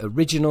the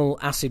original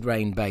Acid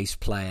Reign bass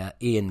player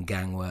Ian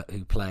Gangwer,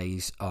 who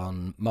plays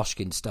on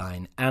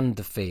Moshkinstein and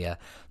The Fear,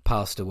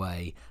 passed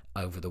away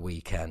over the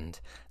weekend.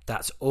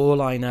 That's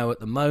all I know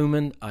at the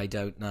moment. I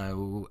don't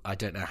know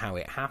how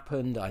it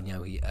happened. I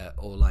know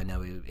all I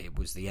know it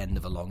was the end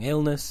of a long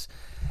illness,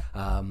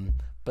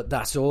 but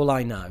that's all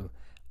I know.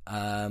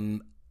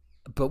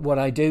 But what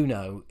I do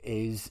know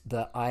is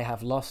that I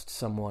have lost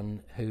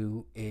someone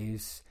who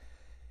is.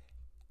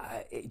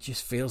 It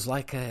just feels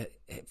like a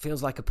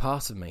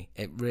part of me.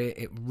 It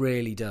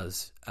really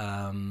does.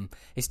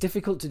 It's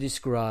difficult to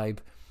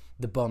describe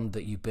the bond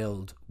that you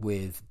build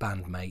with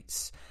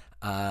bandmates,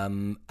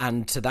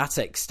 and to that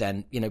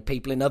extent,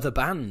 people in other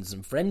bands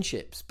and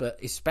friendships, but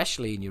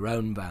especially in your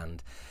own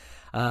band.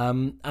 I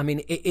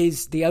mean, it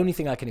is the only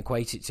thing I can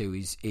equate it to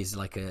is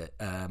like a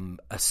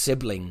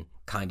sibling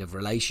kind of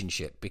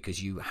relationship, because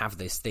you have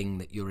this thing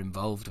that you're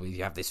involved with.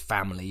 You have this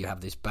family. You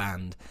have this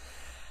band.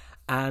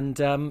 And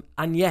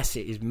yes,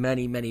 it is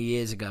many, many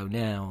years ago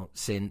now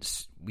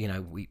since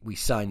we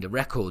signed a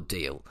record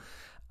deal.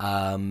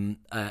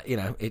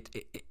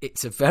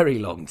 It's a very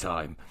long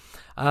time.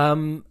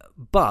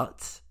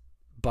 But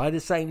by the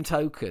same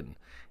token,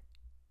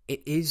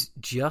 it is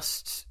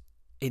just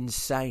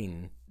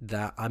insane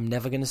that I'm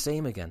never going to see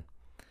him again.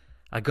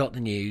 I got the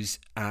news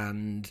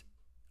and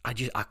I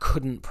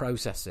couldn't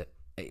process it.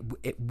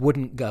 It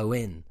wouldn't go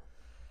in.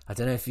 I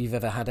don't know if you've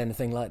ever had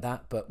anything like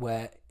that, but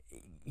where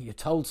you're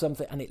told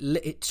something and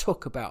it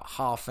took about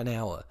half an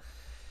hour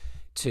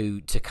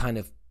to kind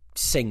of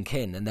sink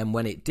in, and then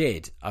when it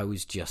did, I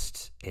was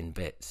just in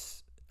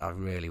bits. I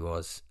really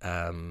was.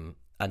 And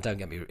don't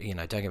get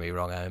me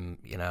wrong.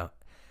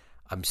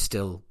 I'm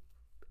still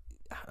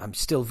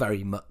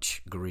very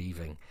much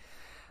grieving.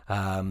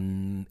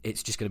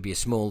 It's just going to be a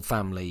small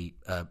family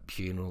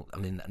funeral. I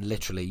mean,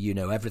 literally,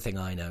 everything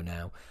I know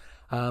now.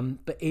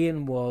 But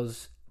Ian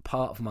was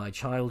part of my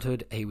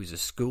childhood. He was a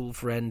school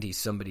friend. He's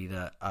somebody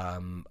that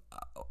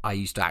I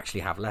used to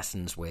actually have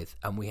lessons with,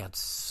 and we had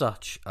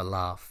such a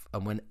laugh.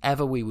 And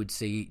whenever we would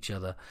see each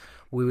other,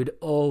 we would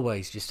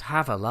always just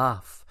have a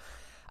laugh.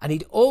 And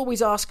he'd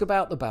always ask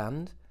about the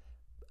band,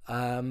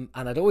 and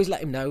I'd always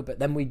let him know. But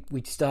then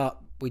we'd start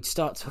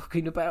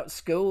talking about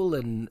school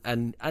and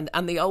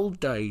the old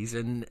days,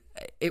 and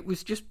it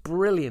was just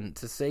brilliant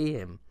to see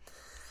him.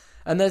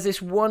 And there's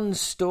this one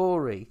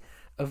story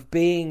of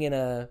being in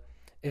a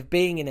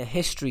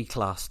history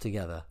class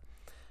together,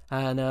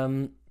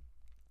 and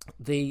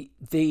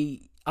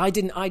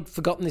I'd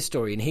forgotten this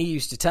story, and he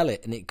used to tell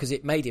it, and because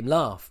it made him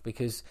laugh,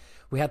 because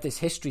we had this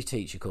history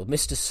teacher called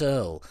Mr.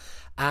 Searle,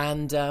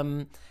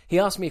 and he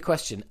asked me a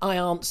question. I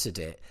answered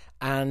it,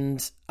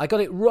 and I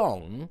got it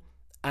wrong,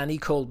 and he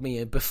called me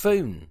a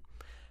buffoon.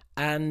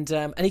 And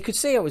he could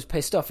see I was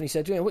pissed off, and he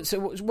said, so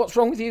what's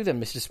wrong with you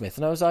then, Mr. Smith?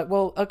 And I was like,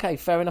 well, okay,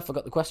 fair enough, I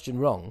got the question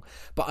wrong,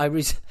 but I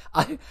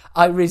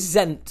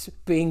resent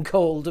being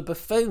called a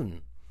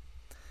buffoon.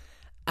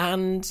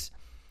 And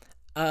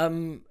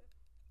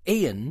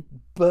Ian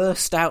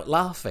burst out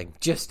laughing,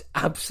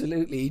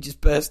 he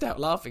just burst out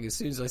laughing as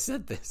soon as I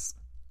said this.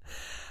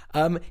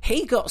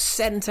 He got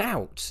sent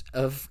out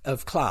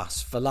of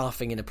class for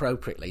laughing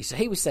inappropriately. So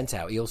he was sent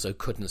out. He also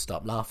couldn't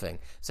stop laughing.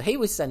 So he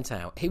was sent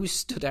out. He was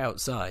stood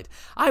outside.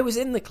 I was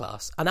in the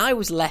class and I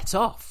was let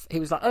off. He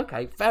was like,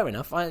 okay, fair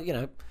enough.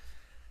 I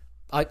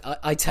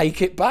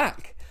take it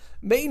back.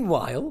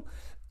 Meanwhile,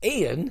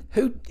 Ian,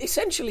 who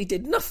essentially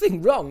did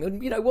nothing wrong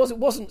and,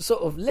 wasn't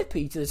sort of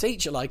lippy to the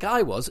teacher like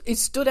I was,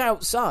 is stood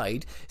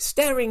outside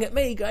staring at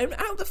me going,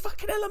 how the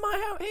fucking hell am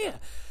I out here?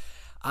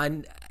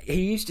 And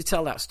he used to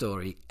tell that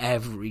story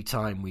every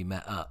time we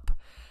met up.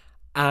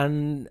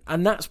 And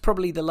that's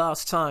probably the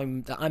last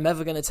time that I'm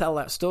ever going to tell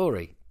that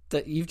story,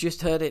 that you've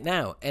just heard it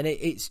now. And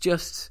it's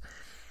just,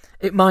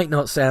 it might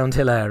not sound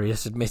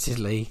hilarious,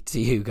 admittedly,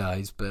 to you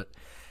guys, but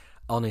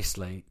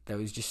honestly, there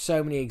was just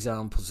so many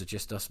examples of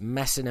just us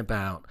messing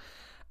about.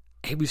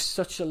 He was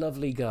such a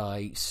lovely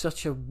guy,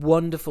 such a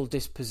wonderful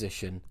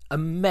disposition,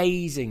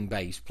 amazing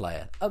bass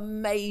player,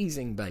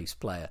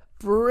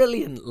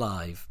 brilliant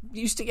live.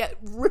 Used to get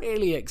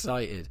really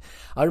excited.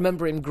 I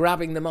remember him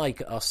grabbing the mic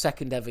at our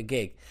second ever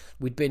gig.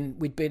 We'd been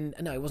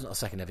no, it wasn't our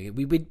second ever gig.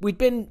 We'd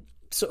been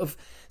sort of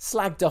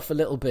slagged off a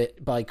little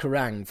bit by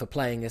Kerrang for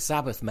playing a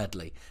Sabbath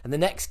medley. And the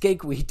next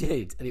gig we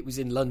did, and it was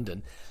in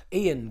London,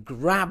 Ian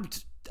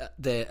grabbed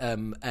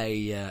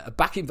a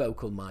backing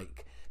vocal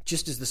mic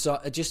just as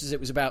it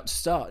was about to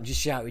start, and just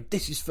shouted,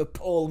 "This is for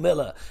Paul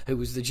Miller," who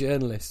was the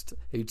journalist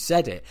who'd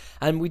said it.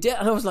 And we did,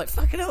 and I was like,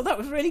 fucking hell, that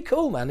was really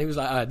cool, man. He was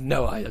like, I had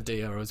no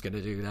idea I was going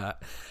to do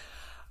that.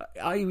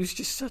 He was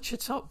just such a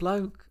top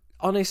bloke.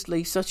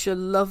 Honestly, such a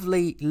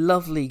lovely,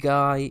 lovely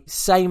guy.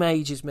 Same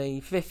age as me,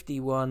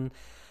 51.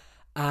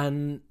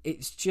 And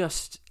it's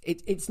just,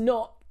 it's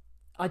not,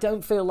 I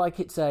don't feel like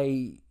it's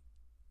a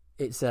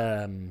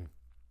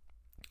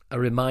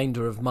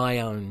reminder of my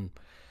own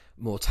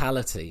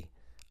mortality.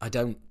 I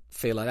don't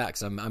feel like that,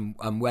 because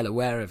I'm well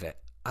aware of it.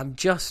 I'm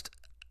just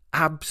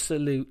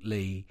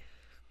absolutely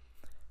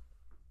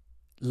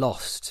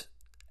lost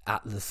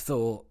at the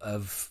thought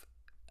of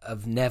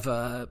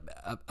never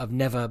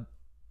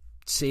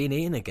seeing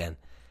Ian again,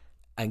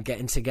 and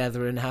getting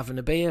together and having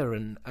a beer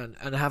and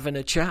having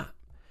a chat,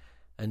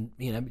 and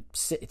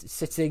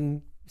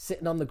sitting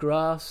on the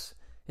grass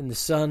in the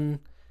sun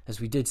as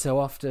we did so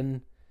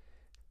often,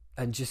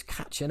 and just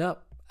catching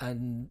up.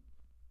 And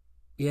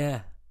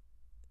yeah,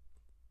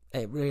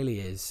 it really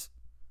is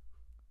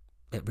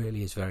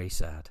very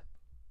sad.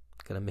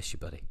 Gonna miss you,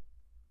 buddy.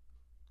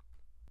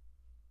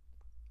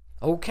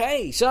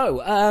 Okay,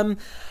 so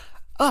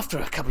after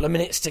a couple of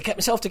minutes to get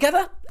myself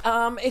together,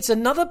 it's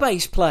another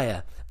bass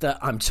player that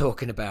I'm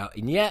talking about.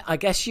 And yeah, I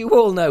guess you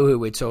all know who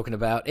we're talking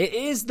about. It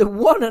is the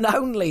one and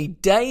only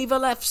Dave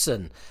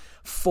Ellefson,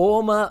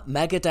 former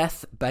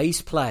Megadeth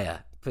bass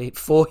player,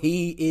 for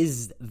he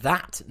is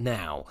that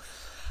now.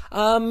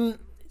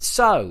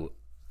 So,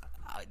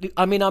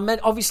 I mean,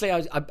 obviously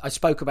I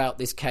spoke about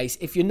this case.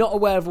 If you're not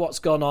aware of what's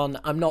gone on,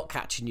 I'm not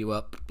catching you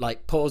up.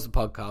 Like, pause the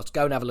podcast,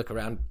 go and have a look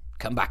around,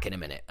 come back in a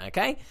minute,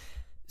 okay?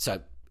 So,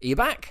 are you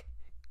back?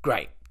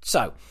 Great.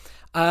 So,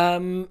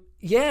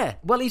 yeah,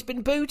 well, he's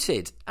been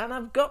booted. And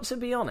I've got to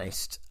be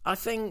honest, I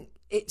think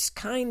it's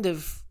kind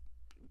of,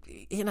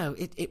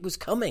 it was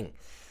coming.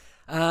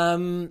 I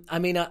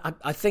mean,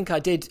 I think I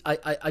did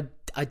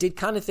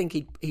kind of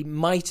think he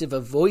might have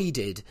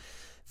avoided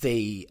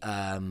the...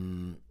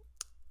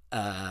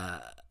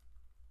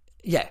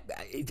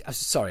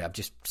 sorry, I've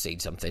just seen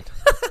something.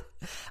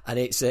 And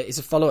it's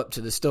a follow-up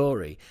to the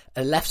story.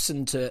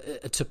 Ellefson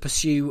to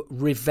pursue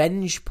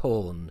revenge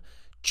porn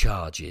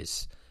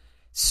charges.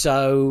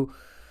 So,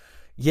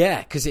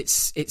 yeah, because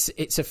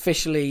it's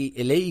officially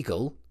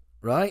illegal,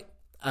 right?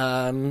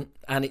 And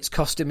it's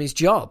cost him his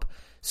job.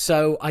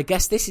 So I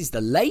guess this is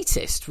the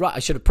latest. Right, I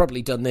should have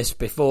probably done this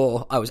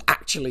before I was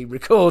actually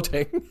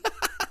recording.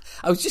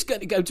 I was just going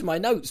to go to my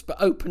notes, but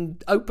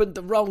opened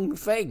the wrong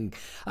thing.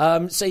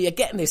 So you're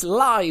getting this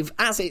live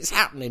as it's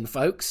happening,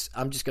 folks.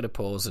 I'm just going to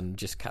pause and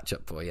just catch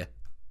up for you.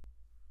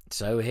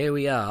 So here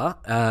we are.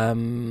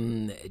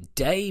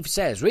 Dave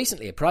says,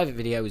 recently a private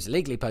video was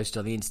illegally posted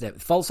on the internet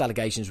with false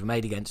allegations were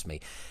made against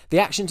me. The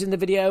actions in the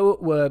video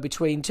were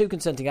between two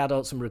consenting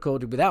adults and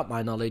recorded without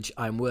my knowledge.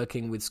 I'm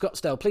working with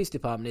Scottsdale Police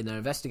Department in their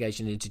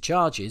investigation into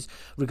charges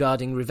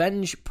regarding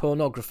revenge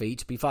pornography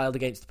to be filed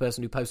against the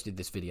person who posted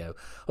this video.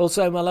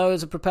 Also, my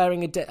lawyers are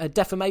preparing a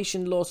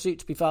defamation lawsuit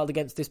to be filed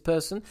against this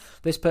person.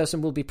 This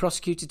person will be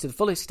prosecuted to the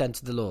full extent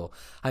of the law.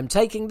 I'm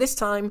taking this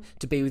time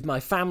to be with my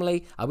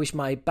family. I wish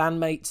my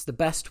bandmates the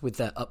best with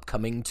their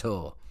upcoming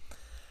tour.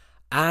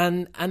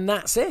 And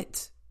that's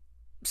it.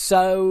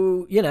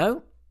 So, you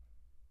know,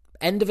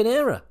 end of an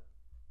era.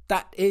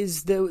 That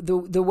is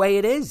the way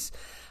it is.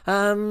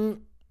 You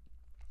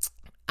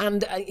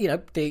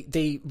know,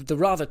 the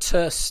rather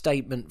terse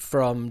statement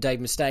from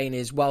Dave Mustaine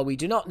is, while we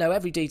do not know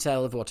every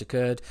detail of what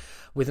occurred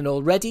with an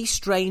already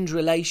strained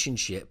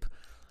relationship,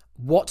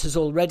 what has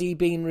already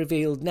been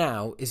revealed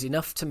now is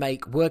enough to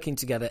make working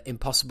together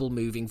impossible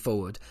moving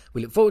forward.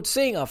 We look forward to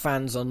seeing our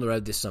fans on the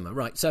road this summer.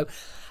 Right, so,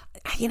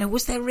 you know,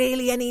 was there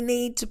really any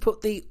need to put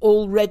the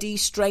already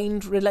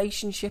strained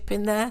relationship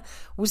in there?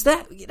 Was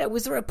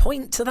there a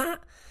point to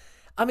that?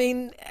 I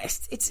mean,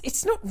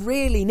 it's not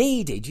really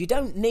needed. You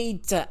don't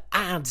need to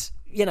add,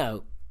 you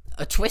know,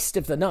 a twist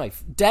of the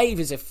knife. Dave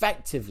has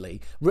effectively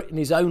written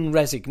his own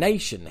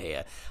resignation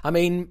here. I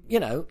mean, you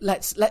know,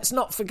 let's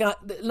not forget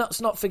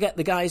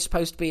the guy is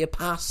supposed to be a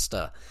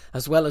pastor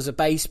as well as a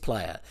bass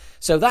player.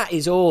 So that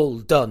is all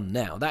done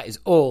now. That is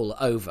all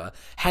over.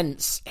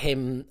 Hence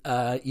him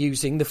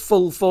using the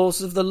full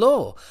force of the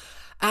law.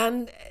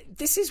 And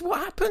this is what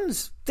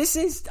happens.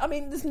 I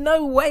mean, there's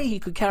no way he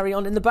could carry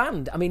on in the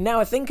band. I mean, now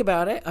I think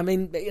about it, I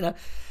mean, you know,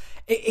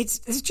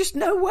 there's just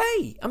no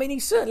way. I mean,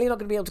 he's certainly not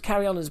going to be able to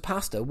carry on as a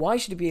pastor. Why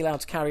should he be allowed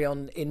to carry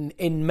on in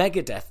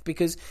Megadeth?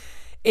 Because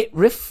it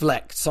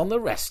reflects on the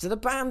rest of the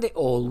band. It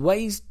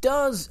always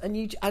does. And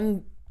you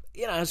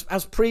know,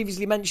 as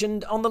previously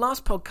mentioned on the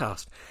last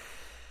podcast,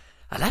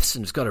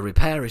 Alefson's got to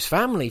repair his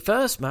family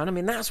first, man. I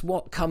mean, that's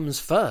what comes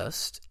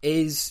first.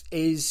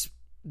 Is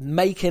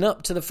making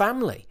up to the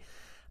family.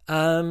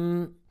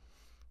 And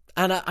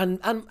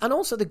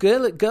also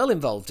the girl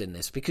involved in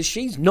this, because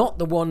she's not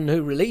the one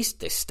who released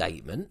this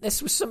statement.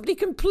 This was somebody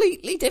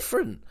completely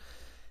different.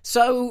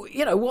 So,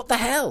 you know, what the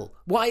hell?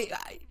 Why?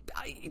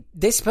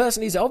 This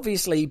person is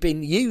obviously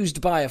been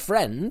used by a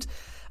friend,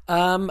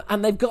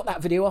 and they've got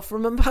that video off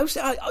from and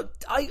posted.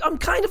 I'm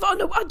kind of,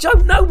 I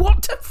don't know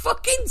what to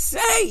fucking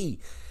say.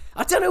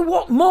 I don't know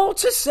what more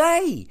to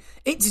say.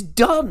 It's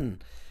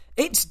done.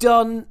 It's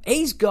done.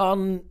 He's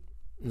gone.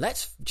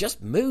 Let's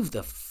just move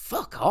the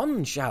fuck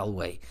on, shall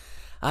we?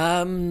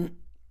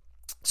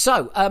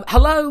 So,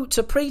 hello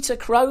to Peter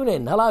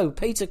Cronin. Hello,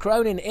 Peter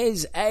Cronin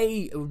is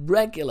a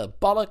regular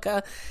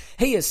bollocker.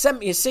 He has sent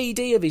me a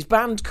CD of his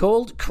band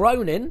called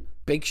Cronin.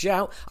 Big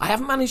shout. I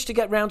haven't managed to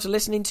get round to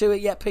listening to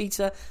it yet,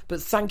 Peter,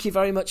 but thank you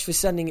very much for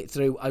sending it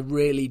through. I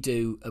really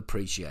do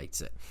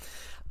appreciate it.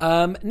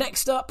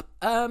 Next up,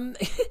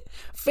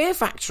 Fear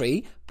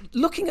Factory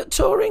looking at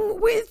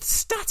touring with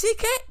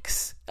Static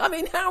X. I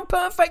mean, how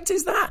perfect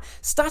is that?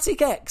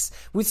 Static X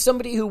with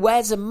somebody who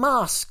wears a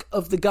mask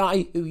of the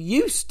guy who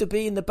used to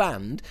be in the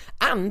band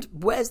and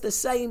wears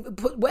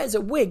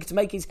a wig to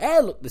make his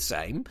hair look the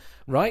same,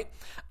 right?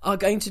 Are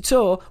going to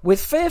tour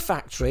with Fear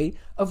Factory,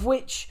 of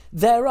which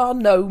there are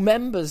no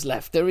members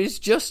left. There is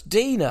just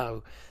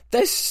Dino.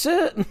 There's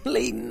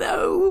certainly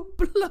no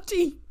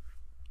bloody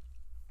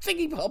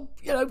thingy bob,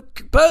 you know,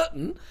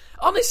 Burton,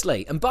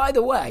 honestly. And by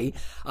the way,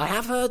 I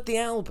have heard the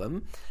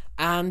album,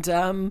 and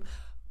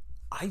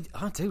I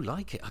do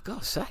like it. I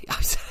gotta say,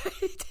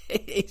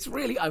 it's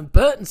really.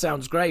 Burton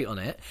sounds great on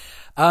it.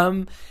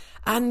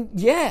 And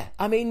yeah,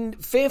 I mean,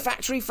 Fear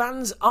Factory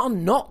fans are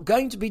not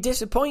going to be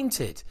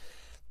disappointed.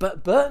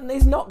 But Burton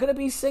is not going to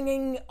be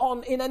singing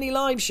in any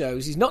live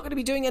shows. He's not going to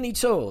be doing any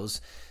tours.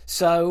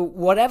 So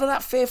whatever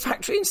that Fear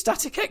Factory and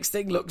Static X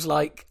thing looks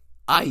like,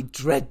 I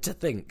dread to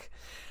think.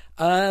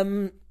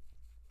 So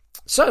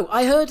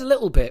I heard a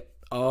little bit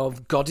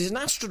of God is an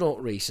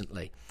Astronaut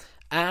recently,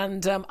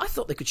 and I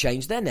thought they could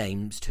change their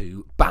names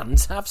to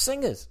Bands Have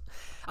Singers.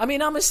 I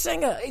mean, I'm a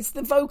singer. It's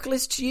the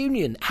Vocalists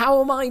Union.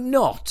 How am I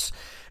not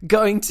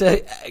going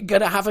to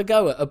have a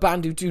go at a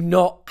band who do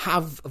not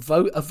have a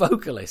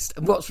vocalist?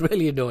 And what's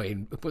really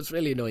annoying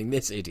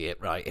this idiot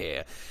right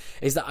here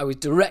is that I was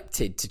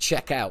directed to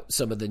check out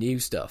some of the new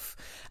stuff.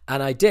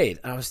 And I did.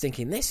 And I was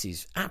thinking, this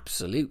is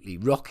absolutely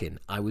rocking.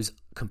 I was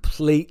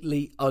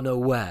completely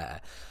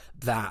unaware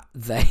that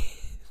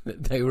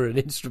they were an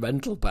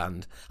instrumental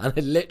band. And I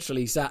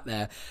literally sat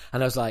there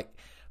and I was like,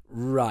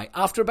 right.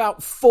 After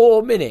about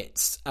 4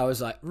 minutes, I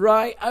was like,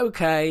 right,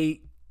 okay.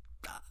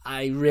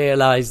 I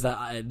realised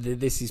that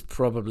this is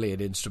probably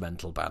an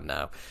instrumental band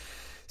now.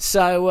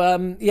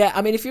 So, yeah,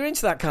 I mean, if you're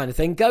into that kind of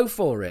thing, go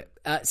for it.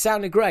 It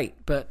sounded great,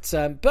 but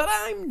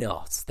I'm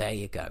not. There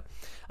you go.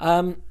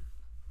 And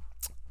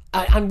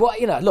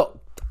what,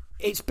 look,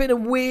 it's been a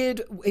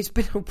weird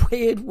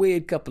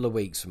couple of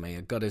weeks for me,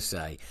 I've got to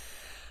say.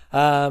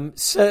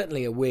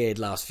 Certainly a weird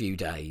last few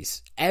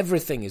days.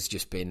 Everything has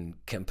just been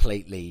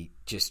completely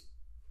just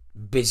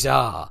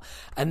bizarre.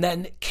 And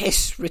then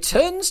Kiss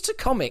returns to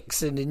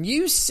comics in a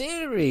new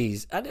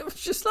series. And it was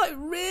just like,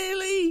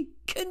 really?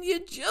 Can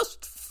you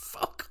just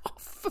fuck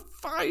off for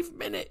 5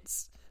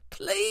 minutes?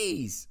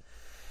 Please.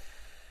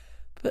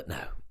 But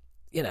no.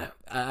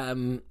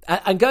 And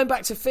going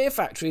back to Fear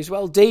Factory as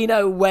well,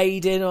 Dino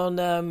weighed in on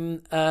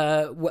the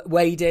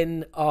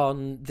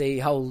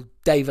whole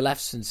Dave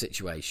Ellefson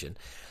situation.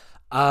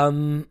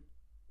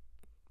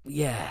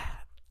 Yeah,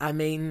 I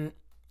mean,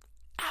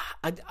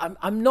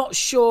 I'm not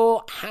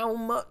sure how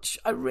much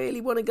I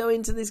really want to go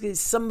into this. It's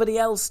somebody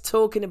else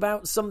talking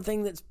about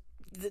something that's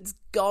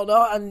gone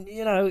on, and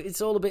it's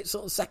all a bit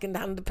sort of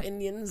second-hand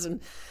opinions. And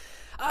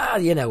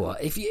you know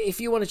what? If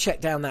you want to check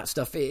down that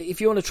stuff,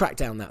 if you want to track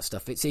down that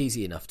stuff, it's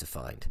easy enough to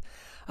find.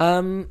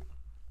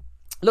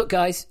 Look,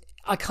 guys,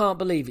 I can't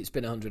believe it's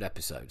been 100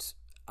 episodes.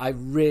 I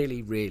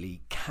really,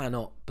 really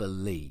cannot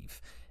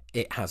believe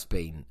it has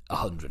been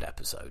 100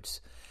 episodes.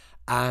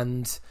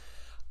 And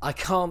I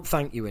can't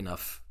thank you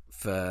enough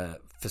for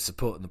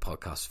supporting the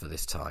podcast for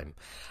this time.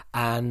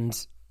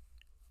 And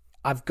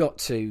I've got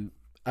to,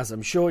 as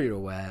I'm sure you're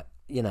aware,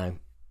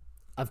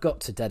 I've got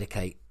to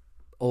dedicate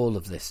all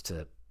of this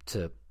to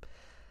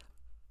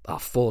our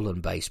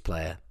fallen bass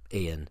player,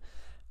 Ian,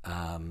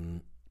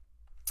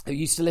 who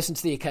used to listen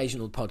to the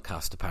occasional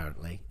podcast,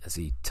 apparently, as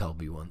he told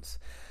me once.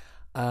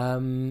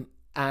 And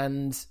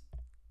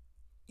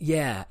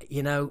yeah,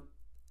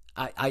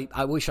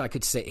 I wish I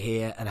could sit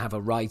here and have a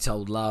right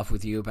old laugh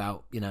with you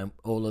about,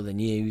 all of the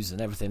news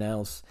and everything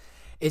else.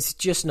 It's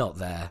just not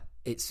there.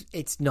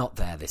 It's not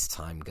there this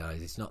time,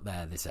 guys. It's not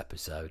there this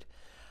episode.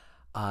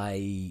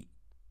 I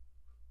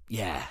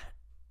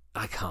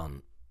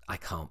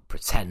can't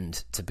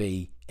pretend to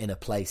be in a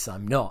place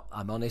I'm not.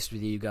 I'm honest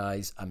with you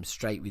guys. I'm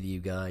straight with you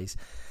guys.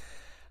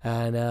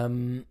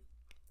 And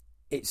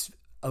it's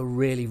a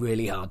really,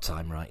 really hard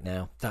time right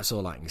now. That's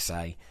all I can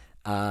say.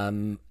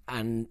 And,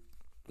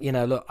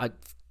 look,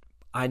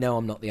 I know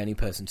I'm not the only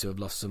person to have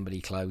lost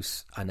somebody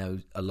close. I know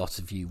a lot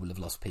of you will have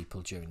lost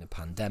people during the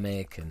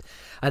pandemic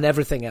and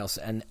everything else.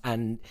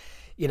 And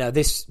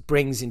this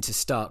brings into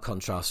stark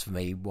contrast for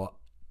me what,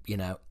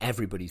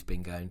 everybody's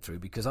been going through,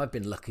 because I've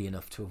been lucky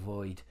enough to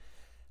avoid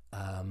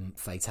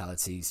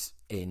fatalities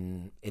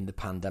in the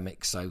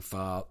pandemic so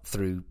far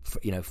through,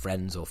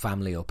 friends or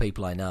family or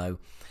people I know.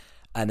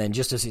 And then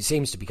just as it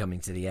seems to be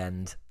coming to the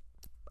end,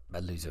 I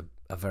lose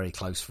a very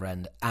close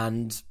friend.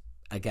 And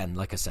again,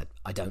 like I said,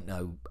 I don't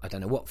know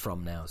what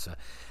from now. So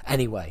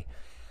anyway,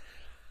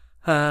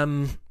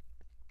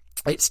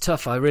 it's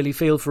tough. I really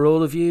feel for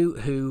all of you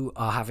who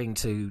are having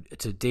to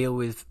deal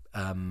with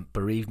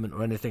bereavement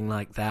or anything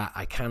like that.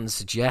 I can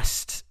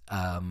suggest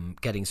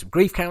getting some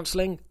grief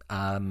counselling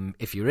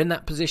if you're in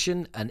that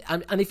position, and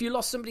if you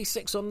lost somebody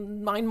 6 or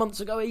 9 months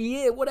ago, a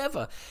year,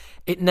 whatever.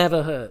 It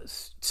never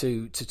hurts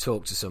to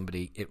talk to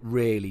somebody. It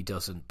really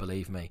doesn't.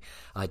 Believe me,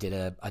 I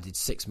did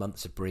 6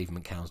 months of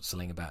bereavement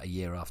counselling about a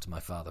year after my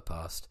father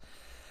passed,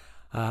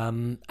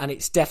 and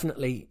it's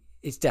definitely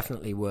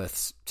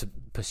worth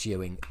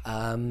pursuing.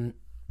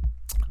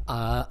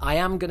 I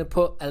am going to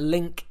put a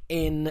link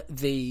in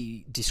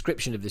the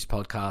description of this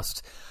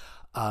podcast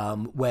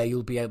where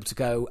you'll be able to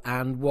go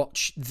and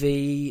watch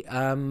the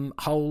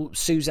whole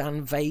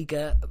Suzanne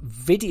Vega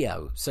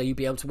video. So you'll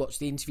be able to watch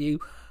the interview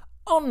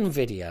on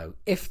video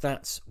if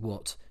that's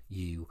what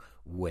you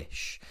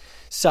wish.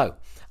 So,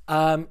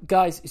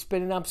 guys, it's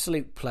been an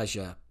absolute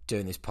pleasure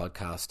doing this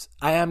podcast.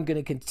 I am going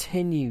to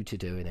continue to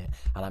doing it,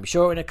 and I'm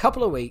sure in a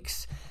couple of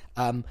weeks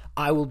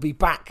I will be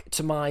back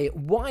to my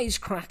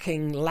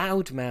wisecracking,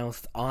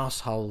 loudmouth,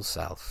 arsehole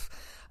self.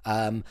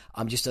 I'm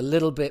just a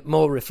little bit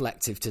more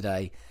reflective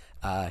today,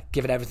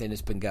 given everything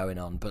that's been going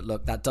on. But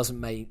look, that doesn't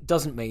mean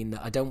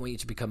that I don't want you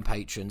to become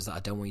patrons, that I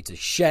don't want you to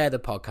share the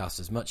podcast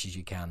as much as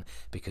you can,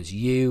 because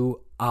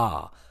you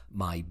are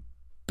my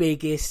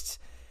biggest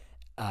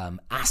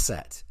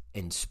asset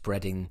in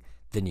spreading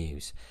the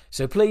news.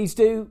 So please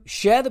do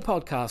share the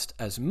podcast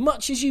as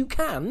much as you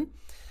can,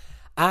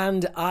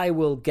 and I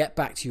will get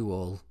back to you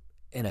all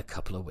in a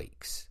couple of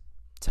weeks.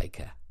 Take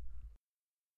care.